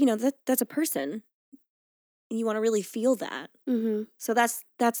 Because, that's a person. And you want to really feel that. Mm-hmm. So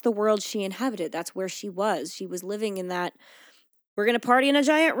that's the world she inhabited. That's where she was. She was living in that, we're going to party in a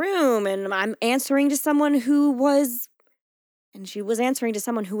giant room, and I'm answering to someone and she was answering to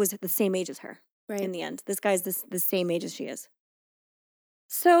someone who was the same age as her. Right. In the end. This guy's the same age as she is.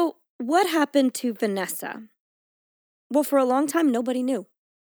 So what happened to Vanessa? Well, for a long time, nobody knew.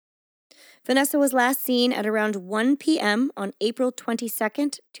 Vanessa was last seen at around 1 p.m. on April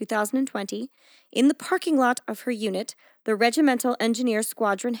 22nd, 2020, in the parking lot of her unit, the Regimental Engineer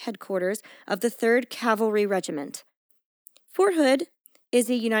Squadron headquarters of the 3rd Cavalry Regiment. Fort Hood is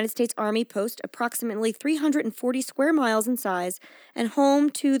a United States Army post approximately 340 square miles in size and home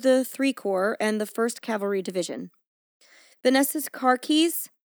to the 3 Corps and the 1st Cavalry Division. Vanessa's car keys,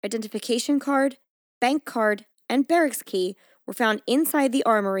 identification card, bank card, and barracks key were found inside the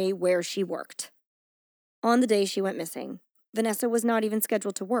armory where she worked. On the day she went missing, Vanessa was not even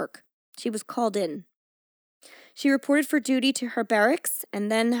scheduled to work. She was called in. She reported for duty to her barracks and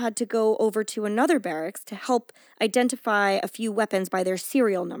then had to go over to another barracks to help identify a few weapons by their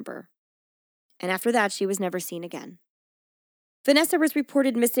serial number. And after that, she was never seen again. Vanessa was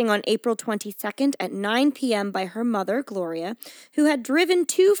reported missing on April 22nd at 9 p.m. by her mother, Gloria, who had driven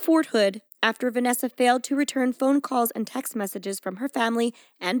to Fort Hood after Vanessa failed to return phone calls and text messages from her family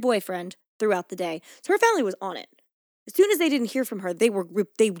and boyfriend throughout the day. So her family was on it. As soon as they didn't hear from her, they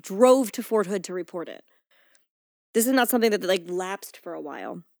drove to Fort Hood to report it. This is not something that lapsed for a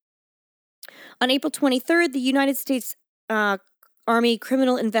while. On April 23rd, the United States Army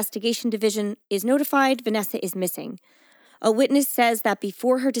Criminal Investigation Division is notified Vanessa is missing. A witness says that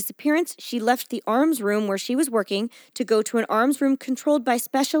before her disappearance, she left the arms room where she was working to go to an arms room controlled by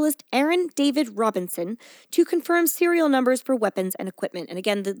Specialist Aaron David Robinson to confirm serial numbers for weapons and equipment. And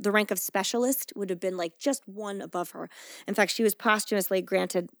again, the rank of specialist would have been just one above her. In fact, she was posthumously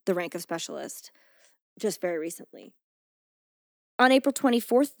granted the rank of specialist just very recently. On April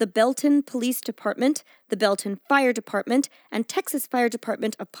 24th, the Belton Police Department, the Belton Fire Department, and Texas Fire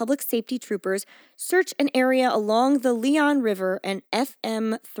Department of Public Safety troopers searched an area along the Leon River and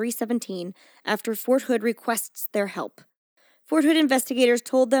FM 317 after Fort Hood requests their help. Fort Hood investigators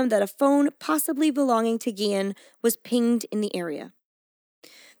told them that a phone possibly belonging to Guillen was pinged in the area.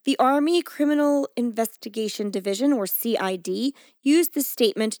 The Army Criminal Investigation Division, or CID, used this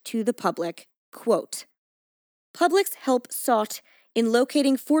statement to the public. Quote, "Public's help sought in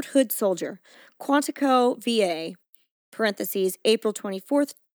locating Fort Hood soldier, Quantico, VA, parentheses, April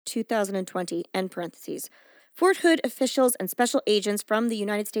 24th, 2020, end parentheses. Fort Hood officials and special agents from the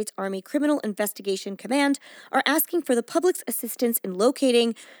United States Army Criminal Investigation Command are asking for the public's assistance in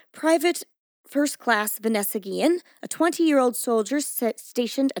locating Private First Class Vanessa Guillen, a 20-year-old soldier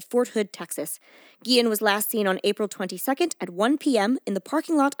stationed at Fort Hood, Texas. Guillen was last seen on April 22nd at 1 p.m. in the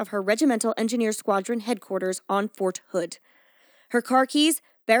parking lot of her Regimental Engineer Squadron headquarters on Fort Hood. Her car keys,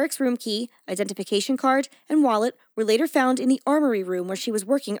 barracks room key, identification card, and wallet were later found in the armory room where she was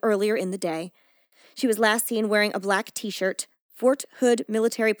working earlier in the day. She was last seen wearing a black t-shirt. Fort Hood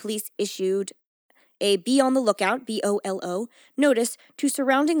Military Police issued a Be on the Lookout, BOLO, notice to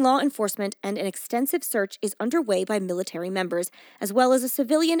surrounding law enforcement, and an extensive search is underway by military members, as well as a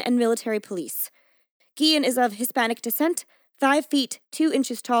civilian and military police. Guillen is of Hispanic descent, 5 feet 2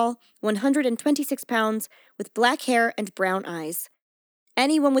 inches tall, 126 pounds, with black hair and brown eyes.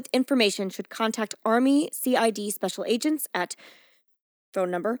 Anyone with information should contact Army CID special agents at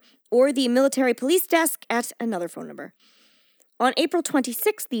phone number or the military police desk at another phone number. On April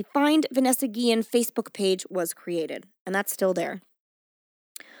 26th, the Find Vanessa Guillen Facebook page was created, and that's still there.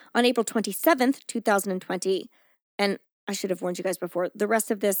 On April 27th, 2020, and I should have warned you guys before, the rest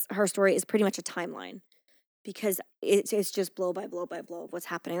of her story is pretty much a timeline because it's just blow by blow by blow of what's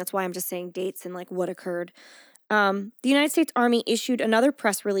happening. That's why I'm just saying dates and what occurred. The United States Army issued another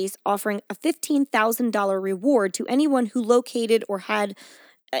press release offering a $15,000 reward to anyone who located or had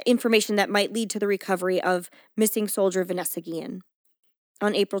information that might lead to the recovery of missing soldier Vanessa Guillen.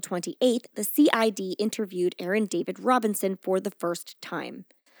 On April 28th, the CID interviewed Aaron David Robinson for the first time.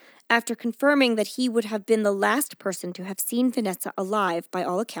 After confirming that he would have been the last person to have seen Vanessa alive by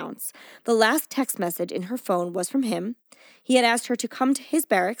all accounts, the last text message in her phone was from him. He had asked her to come to his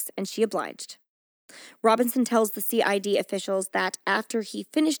barracks, and she obliged. Robinson tells the CID officials that after he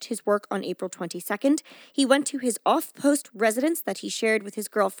finished his work on April 22nd, he went to his off-post residence that he shared with his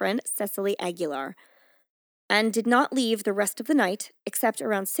girlfriend, Cecily Aguilar, and did not leave the rest of the night except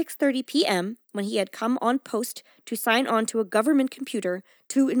around 6:30 p.m. when he had come on post to sign on to a government computer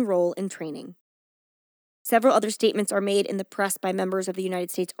to enroll in training. Several other statements are made in the press by members of the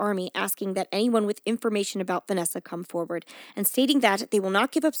United States Army asking that anyone with information about Vanessa come forward and stating that they will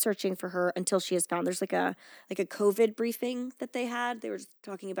not give up searching for her until she is found. There's like a COVID briefing that they had. They were just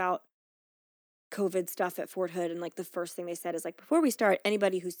talking about COVID stuff at Fort Hood, and the first thing they said is before we start,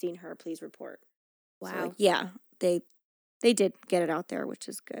 anybody who's seen her, please report. Wow. So, yeah, they did get it out there, which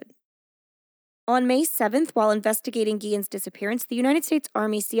is good. On May 7th, while investigating Guillen's disappearance, the United States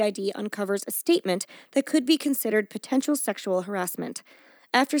Army CID uncovers a statement that could be considered potential sexual harassment.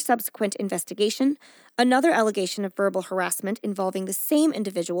 After subsequent investigation, another allegation of verbal harassment involving the same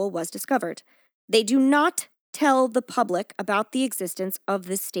individual was discovered. They do not tell the public about the existence of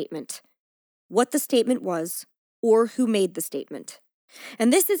this statement, what the statement was, or who made the statement.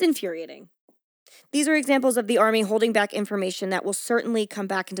 And this is infuriating. These are examples of the Army holding back information that will certainly come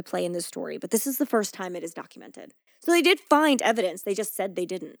back into play in this story, but this is the first time it is documented. So they did find evidence, they just said they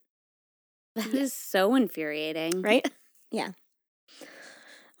didn't. That is so infuriating. Right? Yeah.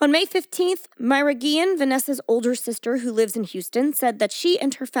 On May 15th, Myra Guillen, Vanessa's older sister who lives in Houston, said that she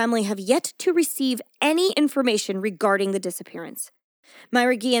and her family have yet to receive any information regarding the disappearance.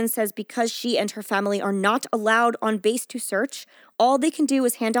 Myra Guillen says because she and her family are not allowed on base to search, all they can do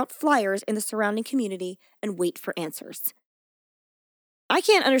is hand out flyers in the surrounding community and wait for answers. I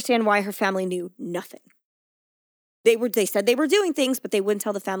can't understand why her family knew nothing. They said they were doing things, but they wouldn't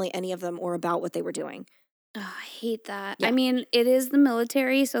tell the family any of them or about what they were doing. Oh, I hate that. Yeah. I mean, it is the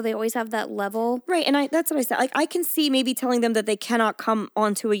military, so they always have that level. Right, and that's what I said. Like, I can see maybe telling them that they cannot come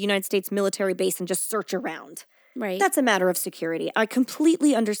onto a United States military base and just search around. Right. That's a matter of security. I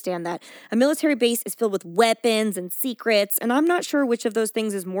completely understand that. A military base is filled with weapons and secrets, and I'm not sure which of those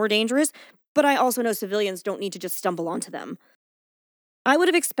things is more dangerous, but I also know civilians don't need to just stumble onto them. I would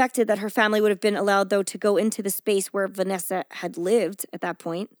have expected that her family would have been allowed, though, to go into the space where Vanessa had lived at that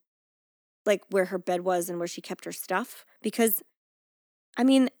point, like where her bed was and where she kept her stuff, because, I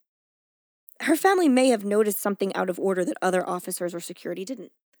mean, her family may have noticed something out of order that other officers or security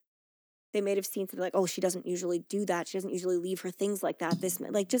didn't. They may have seen something like, oh, she doesn't usually do that. She doesn't usually leave her things like that.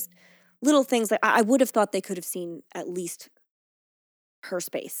 Like just little things. Like I would have thought they could have seen at least her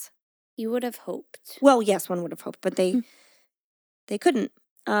space. You would have hoped. Well, yes, one would have hoped, but they couldn't.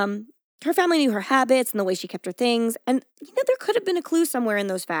 Her family knew her habits and the way she kept her things, and there could have been a clue somewhere in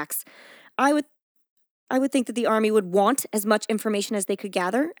those facts. I would think that the Army would want as much information as they could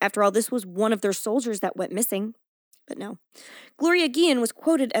gather. After all, this was one of their soldiers that went missing. But no. Gloria Guillen was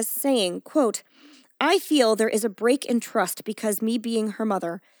quoted as saying, quote, "I feel there is a break in trust because me being her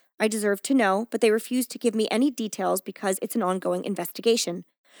mother, I deserve to know, but they refuse to give me any details because it's an ongoing investigation.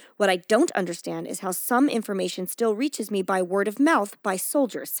 What I don't understand is how some information still reaches me by word of mouth by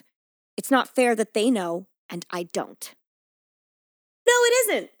soldiers. It's not fair that they know and I don't." No, it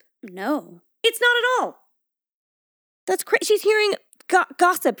isn't. No. It's not at all. That's crazy. She's hearing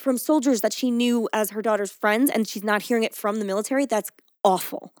gossip from soldiers that she knew as her daughter's friends, and she's not hearing it from the military. That's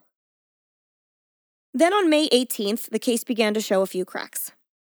awful. Then on May 18th, the case began to show a few cracks.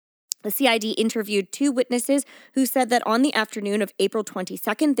 The CID interviewed 2 witnesses who said that on the afternoon of April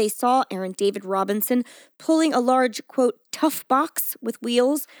 22nd, they saw Aaron David Robinson pulling a large, quote, tough box with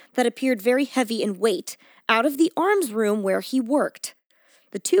wheels that appeared very heavy in weight out of the arms room where he worked.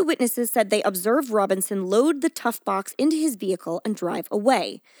 The 2 witnesses said they observed Robinson load the tough box into his vehicle and drive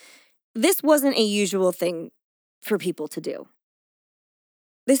away. This wasn't a usual thing for people to do.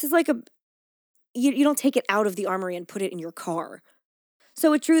 This is like you don't take it out of the armory and put it in your car.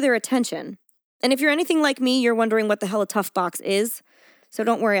 So it drew their attention. And if you're anything like me, you're wondering what the hell a tough box is. So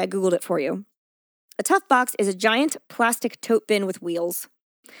don't worry, I Googled it for you. A tough box is a giant plastic tote bin with wheels.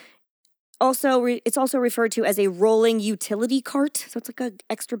 It's also referred to as a rolling utility cart. So it's like an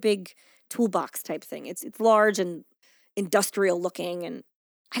extra big toolbox type thing. It's large and industrial looking, and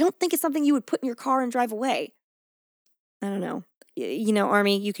I don't think it's something you would put in your car and drive away. I don't know.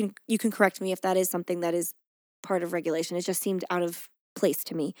 Army, you can correct me if that is something that is part of regulation. It just seemed out of place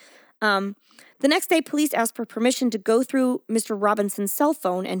to me. The next day, police asked for permission to go through Mr. Robinson's cell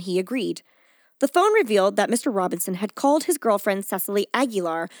phone, and he agreed. The phone revealed that Mr. Robinson had called his girlfriend, Cecily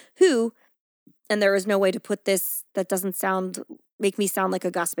Aguilar, who, and there is no way to put this that doesn't make me sound like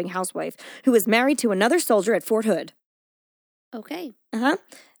a gossiping housewife, who was married to another soldier at Fort Hood. Okay.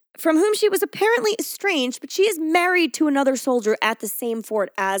 From whom she was apparently estranged, but she is married to another soldier at the same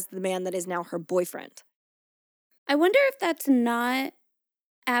fort as the man that is now her boyfriend. I wonder if that's not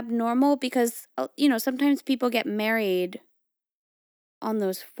abnormal because, sometimes people get married on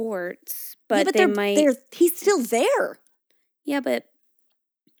those forts, but he's still there. Yeah, but,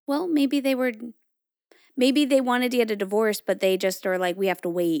 well, maybe they wanted to get a divorce, but they just are like, we have to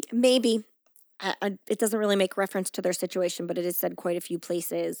wait. Maybe. It doesn't really make reference to their situation, but it is said quite a few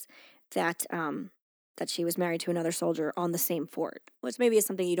places that she was married to another soldier on the same fort, which maybe is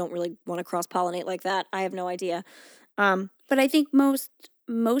something you don't really want to cross-pollinate like that. I have no idea. But I think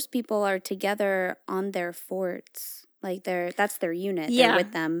most people are together on their forts. Like that's their unit. Yeah. They're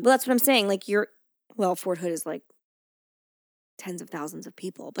with them. Well, that's what I'm saying. Like Fort Hood is like tens of thousands of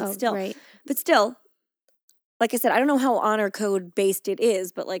people, but still. Right. But still, like I said, I don't know how honor code based it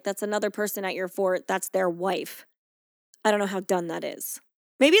is, but like that's another person at your fort. That's their wife. I don't know how done that is.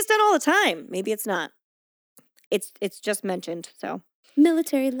 Maybe it's done all the time. Maybe it's not. It's just mentioned, so.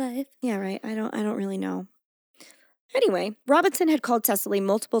 Military life. Yeah, right. I don't really know. Anyway, Robinson had called Cecily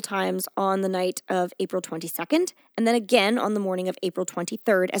multiple times on the night of April 22nd, and then again on the morning of April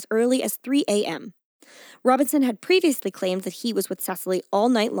 23rd, as early as 3 a.m. Robinson had previously claimed that he was with Cecily all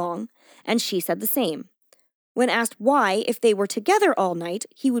night long, and she said the same. When asked why, if they were together all night,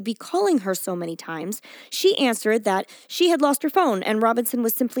 he would be calling her so many times, she answered that she had lost her phone and Robinson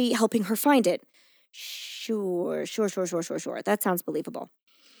was simply helping her find it. Sure. That sounds believable.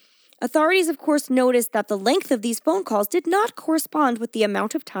 Authorities, of course, noticed that the length of these phone calls did not correspond with the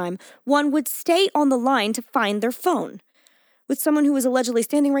amount of time one would stay on the line to find their phone, with someone who was allegedly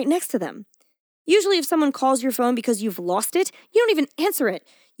standing right next to them. Usually, if someone calls your phone because you've lost it, you don't even answer it.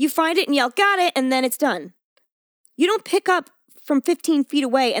 You find it and yell, "Got it," and then it's done. You don't pick up from 15 feet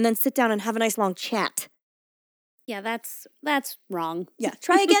away and then sit down and have a nice long chat. Yeah, that's wrong. Yeah,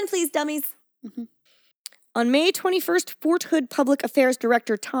 try again, please, dummies. Mm-hmm. On May 21st, Fort Hood Public Affairs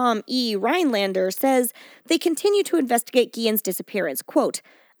Director Tom E. Rhinelander says they continue to investigate Guillen's disappearance. Quote,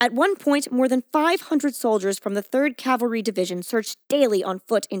 "At one point, more than 500 soldiers from the 3rd Cavalry Division searched daily on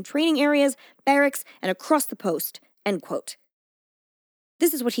foot in training areas, barracks, and across the post." End quote.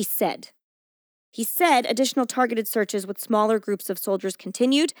 This is what he said. He said additional targeted searches with smaller groups of soldiers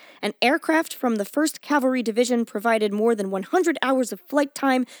continued, and aircraft from the 1st Cavalry Division provided more than 100 hours of flight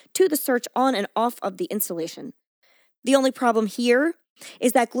time to the search on and off of the installation. The only problem here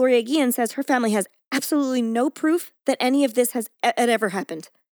is that Gloria Guillen says her family has absolutely no proof that any of this has ever happened.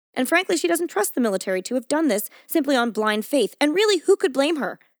 And frankly, she doesn't trust the military to have done this simply on blind faith, and really, who could blame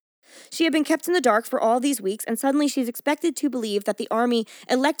her? She had been kept in the dark for all these weeks, and suddenly she's expected to believe that the Army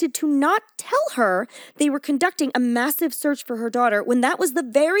elected to not tell her they were conducting a massive search for her daughter when that was the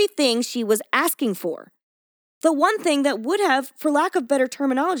very thing she was asking for. The one thing that would have, for lack of better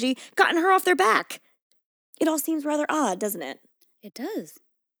terminology, gotten her off their back. It all seems rather odd, doesn't it? It does.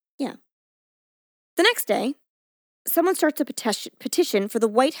 Yeah. The next day, someone starts a petition for the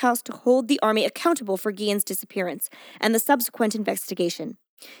White House to hold the Army accountable for Guillen's disappearance and the subsequent investigation.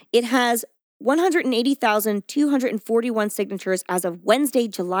 It has 180,241 signatures as of Wednesday,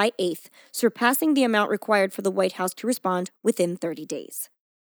 July 8th, surpassing the amount required for the White House to respond within 30 days.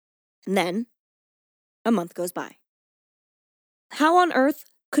 And then, a month goes by. How on earth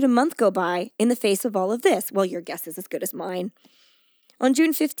could a month go by in the face of all of this? Well, your guess is as good as mine. On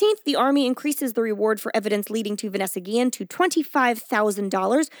June 15th, the Army increases the reward for evidence leading to Vanessa Guillen to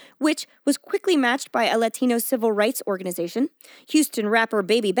 $25,000, which was quickly matched by a Latino civil rights organization. Houston rapper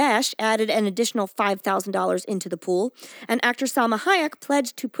Baby Bash added an additional $5,000 into the pool, and actor Salma Hayek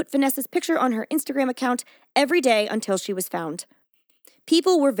pledged to put Vanessa's picture on her Instagram account every day until she was found.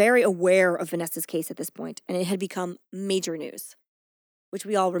 People were very aware of Vanessa's case at this point, and it had become major news, which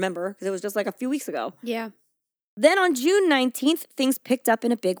we all remember because it was just like a few weeks ago. Yeah. Then on June 19th, things picked up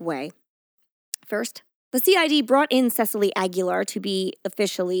in a big way. First, the CID brought in Cecily Aguilar to be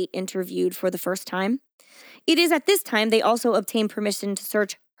officially interviewed for the first time. It is at this time they also obtained permission to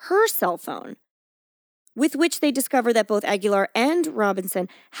search her cell phone, with which they discover that both Aguilar and Robinson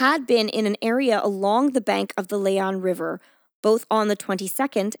had been in an area along the bank of the Leon River, both on the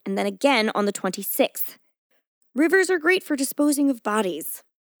 22nd and then again on the 26th. Rivers are great for disposing of bodies,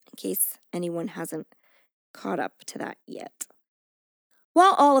 in case anyone hasn't caught up to that yet.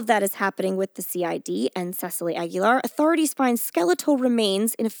 While all of that is happening with the CID and Cecily Aguilar, authorities find skeletal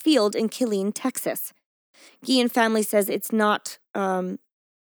remains in a field in Killeen, Texas. Guillen family says it's not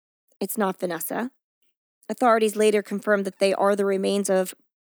Vanessa. Authorities later confirmed that they are the remains of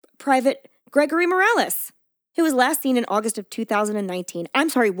Private Gregory Morales, who was last seen in August of 2019. I'm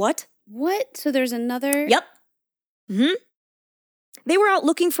sorry, what? What? So there's another? Yep. Mm-hmm. They were out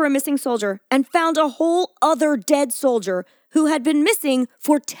looking for a missing soldier and found a whole other dead soldier who had been missing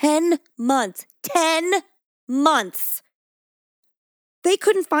for 10 months. 10 months! They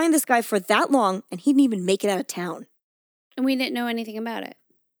couldn't find this guy for that long, and he didn't even make it out of town. And we didn't know anything about it.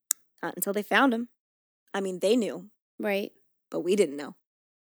 Not until they found him. I mean, they knew. Right. But we didn't know.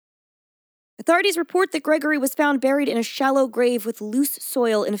 Authorities report that Gregory was found buried in a shallow grave with loose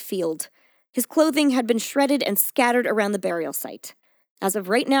soil in a field. His clothing had been shredded and scattered around the burial site. As of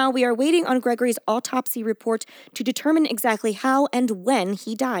right now, we are waiting on Gregory's autopsy report to determine exactly how and when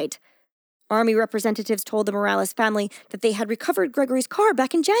he died. Army representatives told the Morales family that they had recovered Gregory's car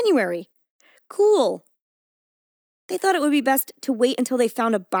back in January. Cool. They thought it would be best to wait until they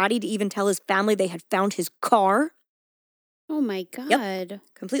found a body to even tell his family they had found his car. Oh my God. Yep.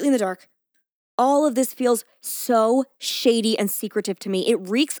 Completely in the dark. All of this feels so shady and secretive to me. It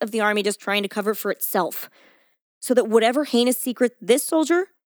reeks of the Army just trying to cover for itself, so that whatever heinous secret this soldier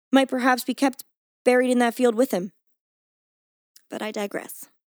might perhaps be kept buried in that field with him. But I digress.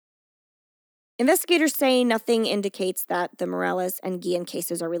 Investigators say nothing indicates that the Morales and Guillen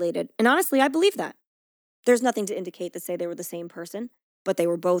cases are related. And honestly, I believe that. There's nothing to indicate that say they were the same person, but they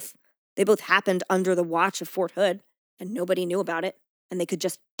both happened under the watch of Fort Hood, and nobody knew about it, and they could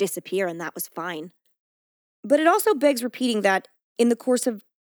just disappear, and that was fine. But it also begs repeating that in the course of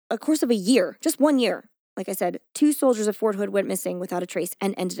a year, just 1 year, like I said, 2 soldiers of Fort Hood went missing without a trace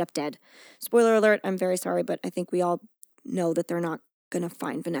and ended up dead. Spoiler alert, I'm very sorry, but I think we all know that they're not going to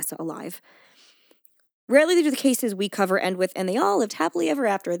find Vanessa alive. Rarely do the cases we cover end with, and they all lived happily ever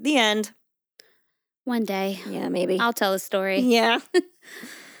after. At the end. One day. Yeah, maybe. I'll tell a story. Yeah.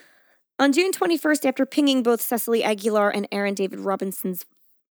 On June 21st, after pinging both Cecily Aguilar and Aaron David Robinson's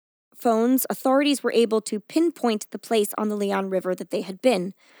phones, authorities were able to pinpoint the place on the Leon River that they had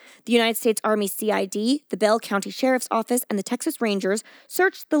been. The United States Army CID, the Bell County Sheriff's Office, and the Texas Rangers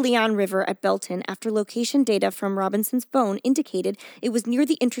searched the Leon River at Belton after location data from Robinson's phone indicated it was near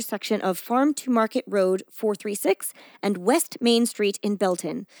the intersection of Farm to Market Road 436 and West Main Street in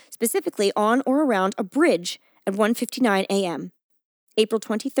Belton, specifically on or around a bridge at 1:59 a.m. April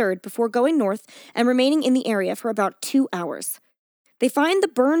 23rd, before going north and remaining in the area for about 2 hours. They find the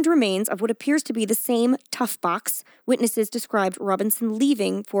burned remains of what appears to be the same tough box witnesses described Robinson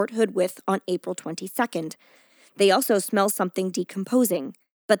leaving Fort Hood with on April 22nd. They also smell something decomposing,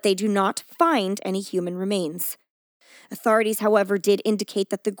 but they do not find any human remains. Authorities, however, did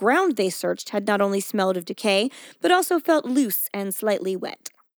indicate that the ground they searched had not only smelled of decay, but also felt loose and slightly wet,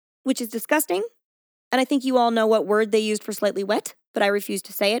 which is disgusting. And I think you all know what word they used for slightly wet, but I refuse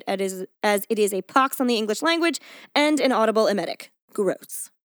to say it as it is a pox on the English language and an audible emetic.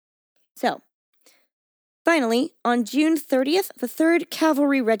 Gross. So, finally, on June 30th, the 3rd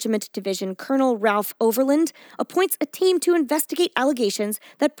Cavalry Regiment Division Colonel Ralph Overland appoints a team to investigate allegations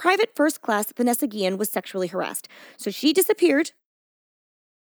that Private First Class Vanessa Guillen was sexually harassed. So she disappeared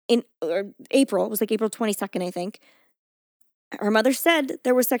in April. It was like April 22nd, I think. Her mother said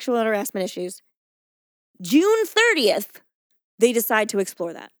there were sexual harassment issues. June 30th, they decide to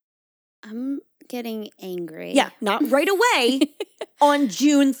explore that. I'm getting angry. Yeah, not right away. On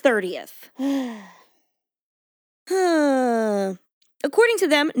June 30th. According to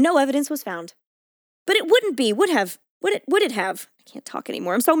them, no evidence was found. But it wouldn't be, would it have? I can't talk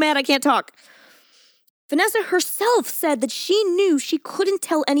anymore. I'm so mad I can't talk. Vanessa herself said that she knew she couldn't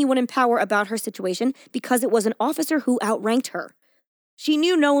tell anyone in power about her situation because it was an officer who outranked her. She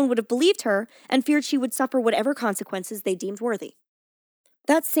knew no one would have believed her and feared she would suffer whatever consequences they deemed worthy.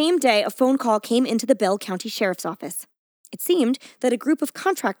 That same day, a phone call came into the Bell County Sheriff's Office. It seemed that a group of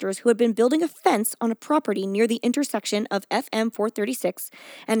contractors who had been building a fence on a property near the intersection of FM 436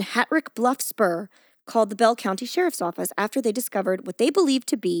 and Hattrick Bluff Spur called the Bell County Sheriff's Office after they discovered what they believed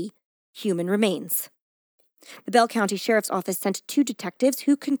to be human remains. The Bell County Sheriff's Office sent 2 detectives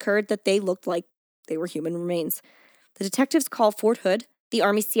who concurred that they looked like they were human remains. The detectives called Fort Hood, the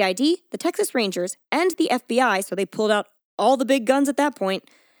Army CID, the Texas Rangers, and the FBI, so they pulled out all the big guns at that point,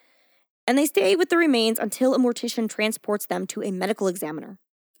 and they stay with the remains until a mortician transports them to a medical examiner.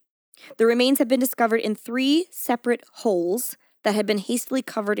 The remains have been discovered in 3 separate holes that had been hastily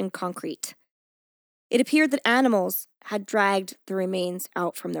covered in concrete. It appeared that animals had dragged the remains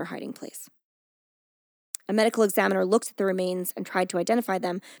out from their hiding place. A medical examiner looked at the remains and tried to identify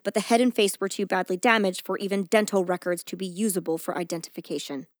them, but the head and face were too badly damaged for even dental records to be usable for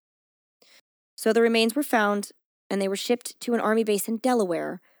identification. So the remains were found, and they were shipped to an army base in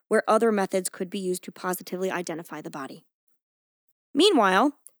Delaware, where other methods could be used to positively identify the body.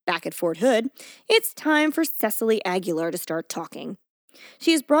 Meanwhile, back at Fort Hood, it's time for Cecily Aguilar to start talking.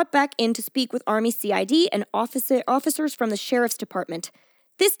 She is brought back in to speak with Army CID and officers from the Sheriff's Department.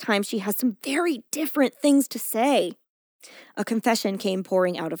 This time she has some very different things to say. A confession came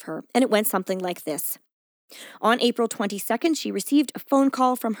pouring out of her, and it went something like this. On April 22nd, she received a phone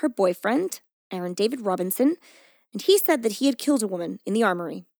call from her boyfriend, Aaron David Robinson, and he said that he had killed a woman in the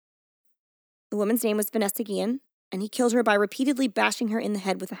armory. The woman's name was Vanessa Guillen, and he killed her by repeatedly bashing her in the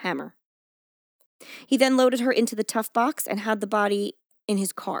head with a hammer. He then loaded her into the tough box and had the body in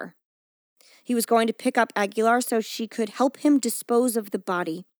his car. He was going to pick up Aguilar so she could help him dispose of the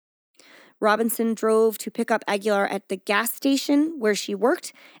body. Robinson drove to pick up Aguilar at the gas station where she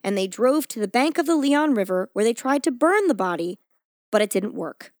worked, and they drove to the bank of the Leon River where they tried to burn the body, but it didn't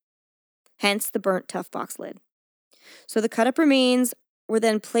work. Hence the burnt tough box lid. So the cut-up remains were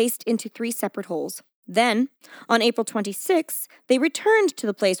then placed into 3 separate holes. Then, on April 26, they returned to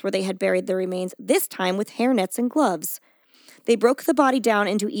the place where they had buried the remains, this time with hairnets and gloves. They broke the body down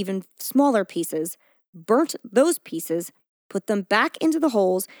into even smaller pieces, burnt those pieces, put them back into the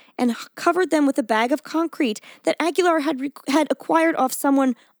holes, and covered them with a bag of concrete that Aguilar had acquired off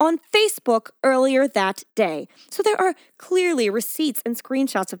someone on Facebook earlier that day. So there are clearly receipts and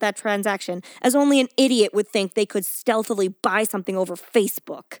screenshots of that transaction, as only an idiot would think they could stealthily buy something over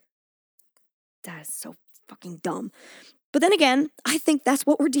Facebook. That is so fucking dumb. But then again, I think that's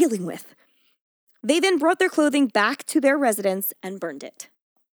what we're dealing with. They then brought their clothing back to their residence and burned it.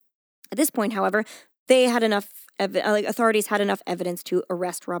 At this point, however, authorities had enough evidence to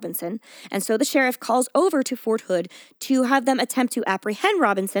arrest Robinson, and so the sheriff calls over to Fort Hood to have them attempt to apprehend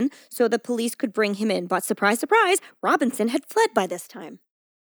Robinson so the police could bring him in. But surprise, surprise, Robinson had fled by this time.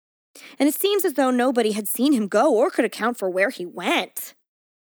 And it seems as though nobody had seen him go or could account for where he went.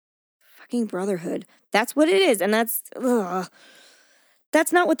 Fucking brotherhood. That's what it is, and that's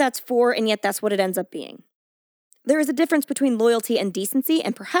not what that's for, and yet that's what it ends up being. There is a difference between loyalty and decency,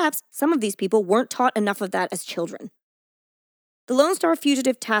 and perhaps some of these people weren't taught enough of that as children. The Lone Star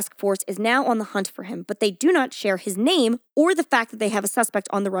Fugitive Task Force is now on the hunt for him, but they do not share his name or the fact that they have a suspect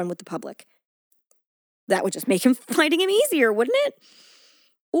on the run with the public. That would just make finding him easier, wouldn't it?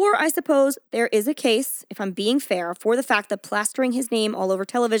 Or I suppose there is a case, if I'm being fair, for the fact that plastering his name all over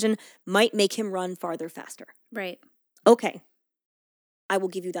television might make him run farther faster. Right. Okay. I will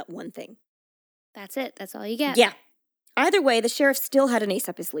give you that one thing. That's it. That's all you get. Yeah. Either way, the sheriff still had an ace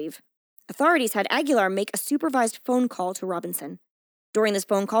up his sleeve. Authorities had Aguilar make a supervised phone call to Robinson. During this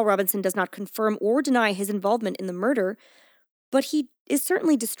phone call, Robinson does not confirm or deny his involvement in the murder, but he is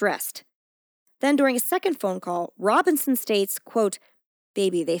certainly distressed. Then during a second phone call, Robinson states, quote,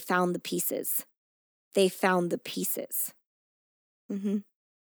 "Baby, they found the pieces. They found the pieces." End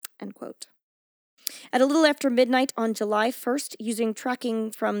quote. At a little after midnight on July 1st, using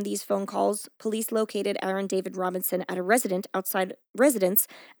tracking from these phone calls, police located Aaron David Robinson at a residence outside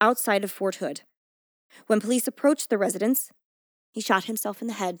of Fort Hood. When police approached the residence, he shot himself in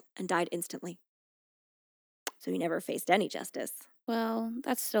the head and died instantly. So he never faced any justice. Well,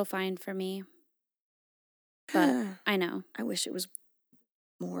 that's still fine for me. But I know. I wish it was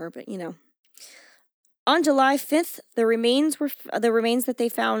more, but On July 5th, the remains that they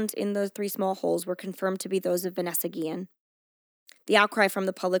found in those 3 small holes were confirmed to be those of Vanessa Guillen. The outcry from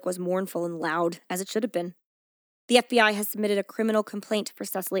the public was mournful and loud, as it should have been. The FBI has submitted a criminal complaint for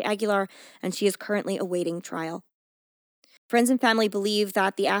Cecily Aguilar, and she is currently awaiting trial. Friends and family believe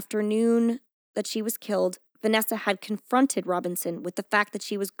that the afternoon that she was killed, Vanessa had confronted Robinson with the fact that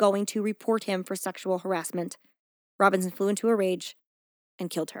she was going to report him for sexual harassment. Robinson flew into a rage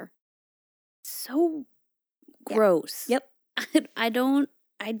and killed her. So gross. Yep. I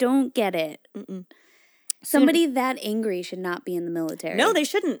don't get it. Somebody that angry should not be in the military. No, they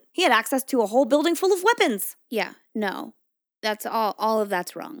shouldn't. He had access to a whole building full of weapons. Yeah, no. That's all of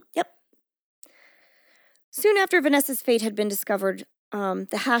that's wrong. Yep. Soon after Vanessa's fate had been discovered, the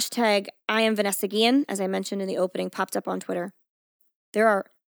hashtag #IamVanessaGuillen, as I mentioned in the opening, popped up on Twitter. There are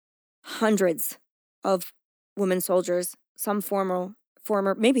hundreds of women soldiers, some former,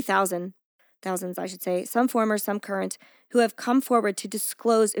 maybe thousands, I should say, some former, some current, who have come forward to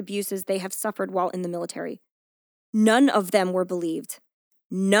disclose abuses they have suffered while in the military. None of them were believed.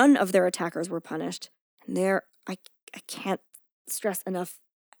 None of their attackers were punished. And I can't stress enough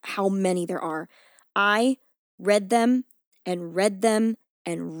how many there are. I read them and read them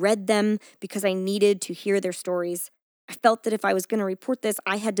and read them because I needed to hear their stories. I felt that if I was going to report this,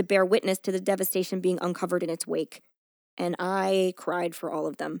 I had to bear witness to the devastation being uncovered in its wake. And I cried for all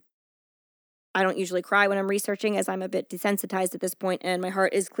of them. I don't usually cry when I'm researching, as I'm a bit desensitized at this point, and my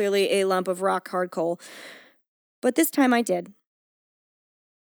heart is clearly a lump of rock-hard coal. But this time I did.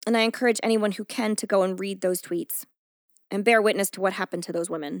 And I encourage anyone who can to go and read those tweets and bear witness to what happened to those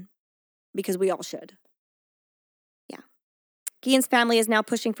women, because we all should. Yeah. Guillen's family is now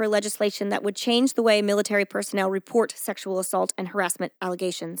pushing for legislation that would change the way military personnel report sexual assault and harassment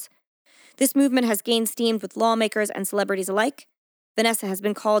allegations. This movement has gained steam with lawmakers and celebrities alike. Vanessa has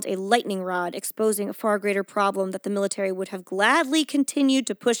been called a lightning rod, exposing a far greater problem that the military would have gladly continued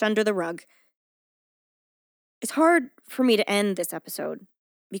to push under the rug. It's hard for me to end this episode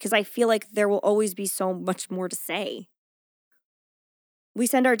because I feel like there will always be so much more to say. We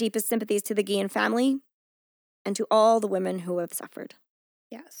send our deepest sympathies to the Guillen family and to all the women who have suffered.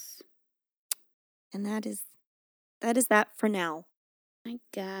 Yes. And that is that for now. My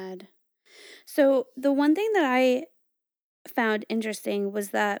God. So the one thing that I found interesting was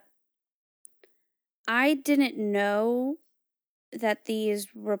that I didn't know that these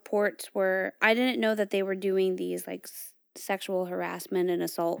reports were, I didn't know that they were doing these like sexual harassment and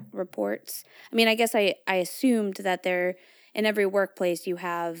assault reports. I mean, I guess I assumed that they're in every workplace you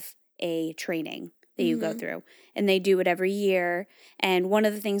have a training that you go through. And they do it every year. And one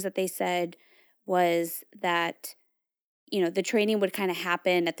of the things that they said was that, the training would kind of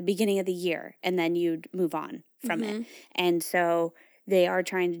happen at the beginning of the year and then you'd move on from it. And so they are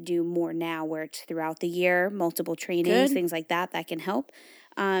trying to do more now where it's throughout the year, multiple trainings, things like that can help.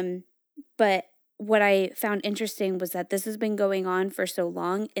 But what I found interesting was that this has been going on for so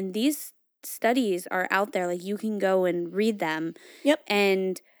long, and these studies are out there. Like, you can go and read them. Yep.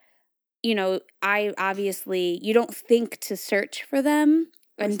 And, I obviously, you don't think to search for them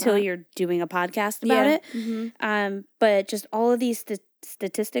until you're doing a podcast about it. But just all of these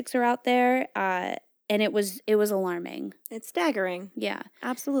statistics are out there, and it was alarming. It's staggering. Yeah.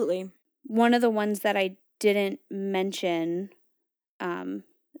 Absolutely. One of the ones that I didn't mention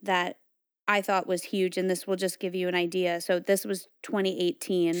that I thought was huge, and this will just give you an idea. So this was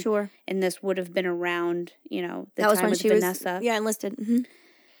 2018. Sure. And this would have been around, the that was time when with she Vanessa. was enlisted.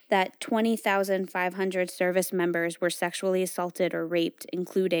 That 20,500 service members were sexually assaulted or raped,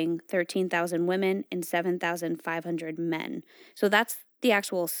 including 13,000 women and 7,500 men. So that's the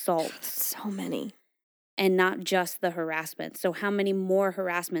actual assaults. So many. And not just the harassment. So how many more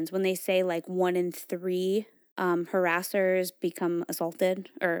harassments? When they say like 1 in 3 harassers become assaulted,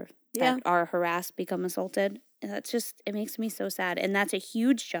 or that are harassed become assaulted, that's just, it makes me so sad. And that's a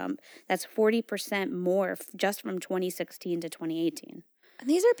huge jump. That's 40% more just from 2016 to 2018. And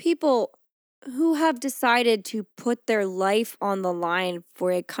these are people who have decided to put their life on the line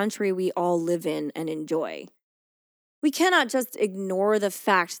for a country we all live in and enjoy. We cannot just ignore the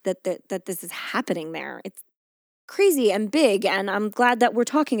fact that this is happening there. It's crazy and big, and I'm glad that we're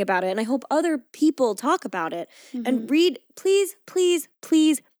talking about it, and I hope other people talk about it. And read, please, please,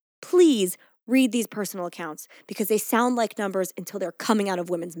 please, please read these personal accounts, because they sound like numbers until they're coming out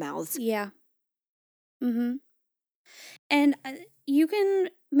of women's mouths. Yeah. And you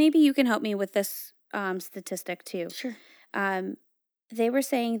can help me with this statistic too. Sure. They were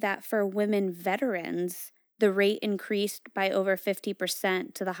saying that for women veterans, the rate increased by over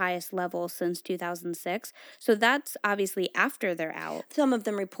 50% to the highest level since 2006. So that's obviously after they're out. Some of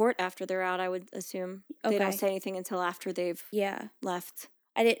them report after they're out, I would assume. They don't say anything until after they've left.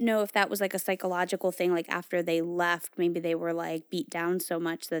 I didn't know if that was like a psychological thing, like after they left, maybe they were like beat down so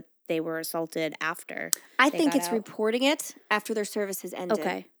much that they were assaulted after. I think it's reporting it after their service has ended.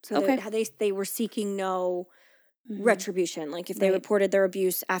 Okay. So they were seeking no retribution. Like if they reported their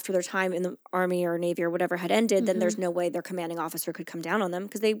abuse after their time in the Army or Navy or whatever had ended, then there's no way their commanding officer could come down on them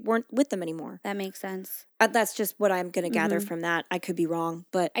because they weren't with them anymore. That makes sense. That's just what I'm going to gather from that. I could be wrong,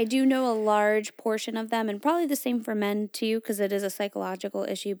 but I do know a large portion of them, and probably the same for men too, because it is a psychological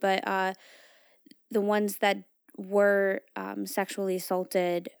issue, but the ones that were sexually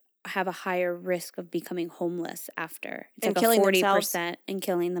assaulted have a higher risk of becoming homeless after. It's and like killing 40% themselves. And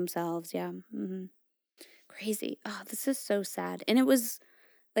killing themselves, yeah. Crazy. Oh, this is so sad. And it was,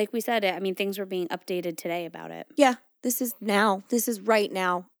 like we said, I mean, things were being updated today about it. Yeah, this is now. This is right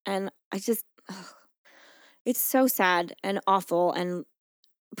now. And I just, it's so sad and awful. And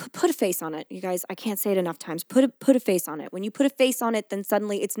put a face on it, you guys. I can't say it enough times. Put a face on it. When you put a face on it, then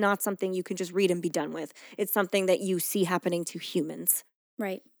suddenly it's not something you can just read and be done with. It's something that you see happening to humans.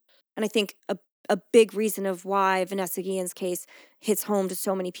 Right. And I think a big reason of why Vanessa Guillen's case hits home to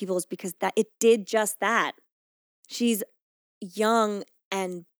so many people is because that it did just that. She's young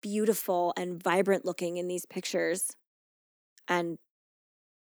and beautiful and vibrant looking in these pictures. And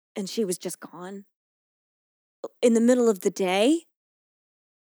she was just gone. In the middle of the day,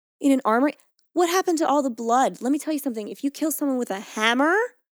 in an armory. What happened to all the blood? Let me tell you something. If you kill someone with a hammer,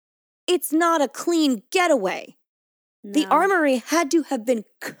 it's not a clean getaway. No. The armory had to have been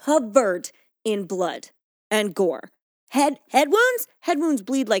covered in blood and gore. Head wounds? Head wounds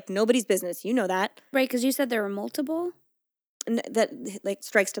bleed like nobody's business. You know that. Right, because you said there were multiple? That, like,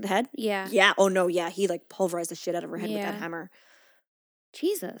 strikes to the head? Yeah. Yeah. Oh, no, yeah. He, like, pulverized the shit out of her head with that hammer.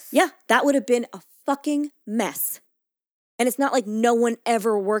 Jesus. Yeah, that would have been a fucking mess. And it's not like no one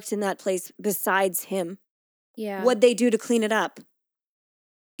ever worked in that place besides him. Yeah. What'd they do to clean it up?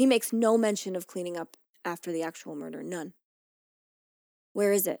 He makes no mention of cleaning up after the actual murder. None.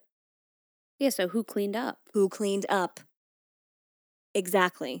 Where is it? Yeah, so who cleaned up? Who cleaned up?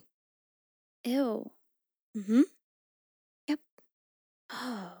 Exactly. Ew. Mm-hmm. Yep.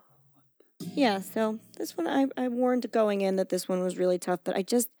 Oh. Yeah, so this one, I warned going in that this one was really tough, but I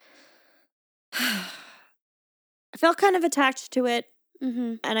just... I felt kind of attached to it,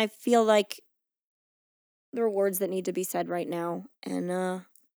 and I feel like there are words that need to be said right now, and,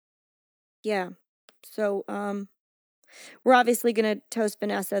 yeah. So, we're obviously going to toast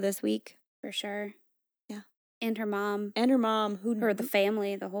Vanessa this week. For sure. Yeah. And her mom. And her mom. Or the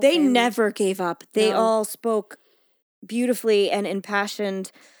family, the whole They family. never gave up. They No. all spoke beautifully and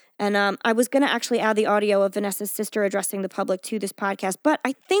impassioned. And I was going to actually add the audio of Vanessa's sister addressing the public to this podcast, but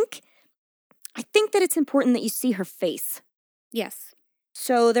I think that it's important that you see her face. Yes.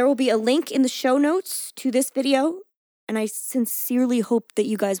 So there will be a link in the show notes to this video, and I sincerely hope that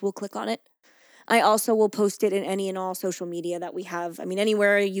you guys will click on it. I also will post it in any and all social media that we have. I mean,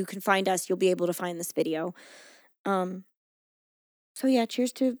 anywhere you can find us, you'll be able to find this video. So yeah,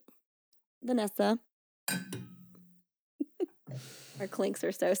 cheers to Vanessa. Our clinks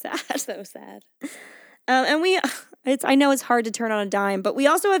are so sad. So sad. And I know it's hard to turn on a dime, but we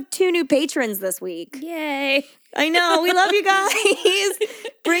also have 2 new patrons this week. Yay. I know. We love you guys.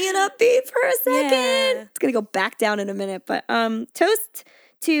 Bring it up, Beat, for a second. Yeah. It's going to go back down in a minute. But toast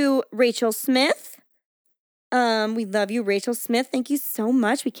to Rachel Smith. We love you, Rachel Smith. Thank you so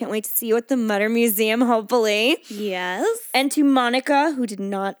much. We can't wait to see you at the Mutter Museum, hopefully. Yes. And to Monica, who did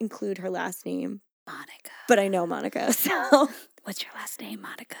not include her last name. Monica. But I know Monica, so. What's your last name,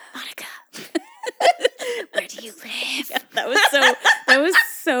 Monica? Monica. Where do you live? That was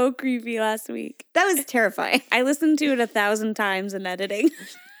so creepy last week. That was terrifying. I listened to it 1,000 times in editing.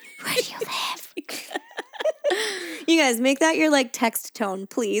 Where do you live? You guys, make that your text tone,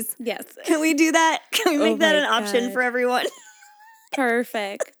 please. Yes. Can we do that? Can we make that an option God. for everyone?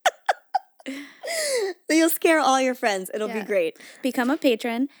 Perfect. You'll scare all your friends. It'll be great. Become a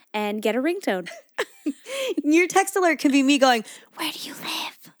patron and get a ringtone. Your text alert can be me going, where do you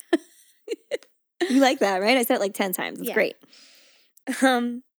live? You like that, right? I said it 10 times. It's great.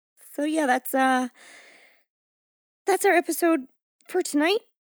 So yeah, that's our episode for tonight.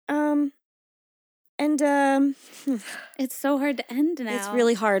 It's so hard to end now. It's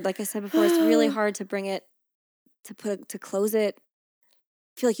really hard. Like I said before, it's really hard to bring it, to close it.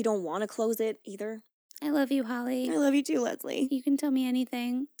 I feel like you don't want to close it either. I love you, Holly. I love you too, Leslie. You can tell me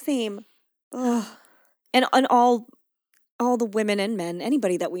anything. Same. Ugh. And all the women and men,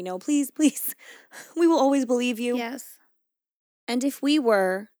 anybody that we know, please, we will always believe you. Yes. And if we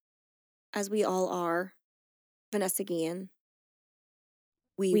were, as we all are, Vanessa Guillen,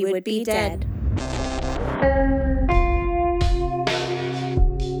 we would be dead.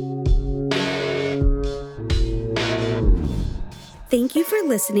 Thank you for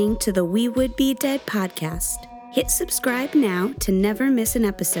listening to the We Would Be Dead podcast. Hit subscribe now to never miss an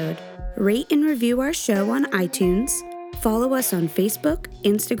episode. Rate and review our show on iTunes. Follow us on Facebook,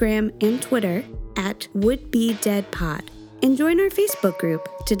 Instagram, and Twitter at Would Be Dead Pod. And join our Facebook group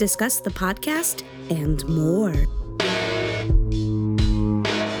to discuss the podcast and more.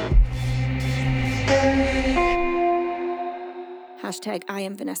 # I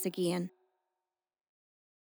am Vanessa Guillen.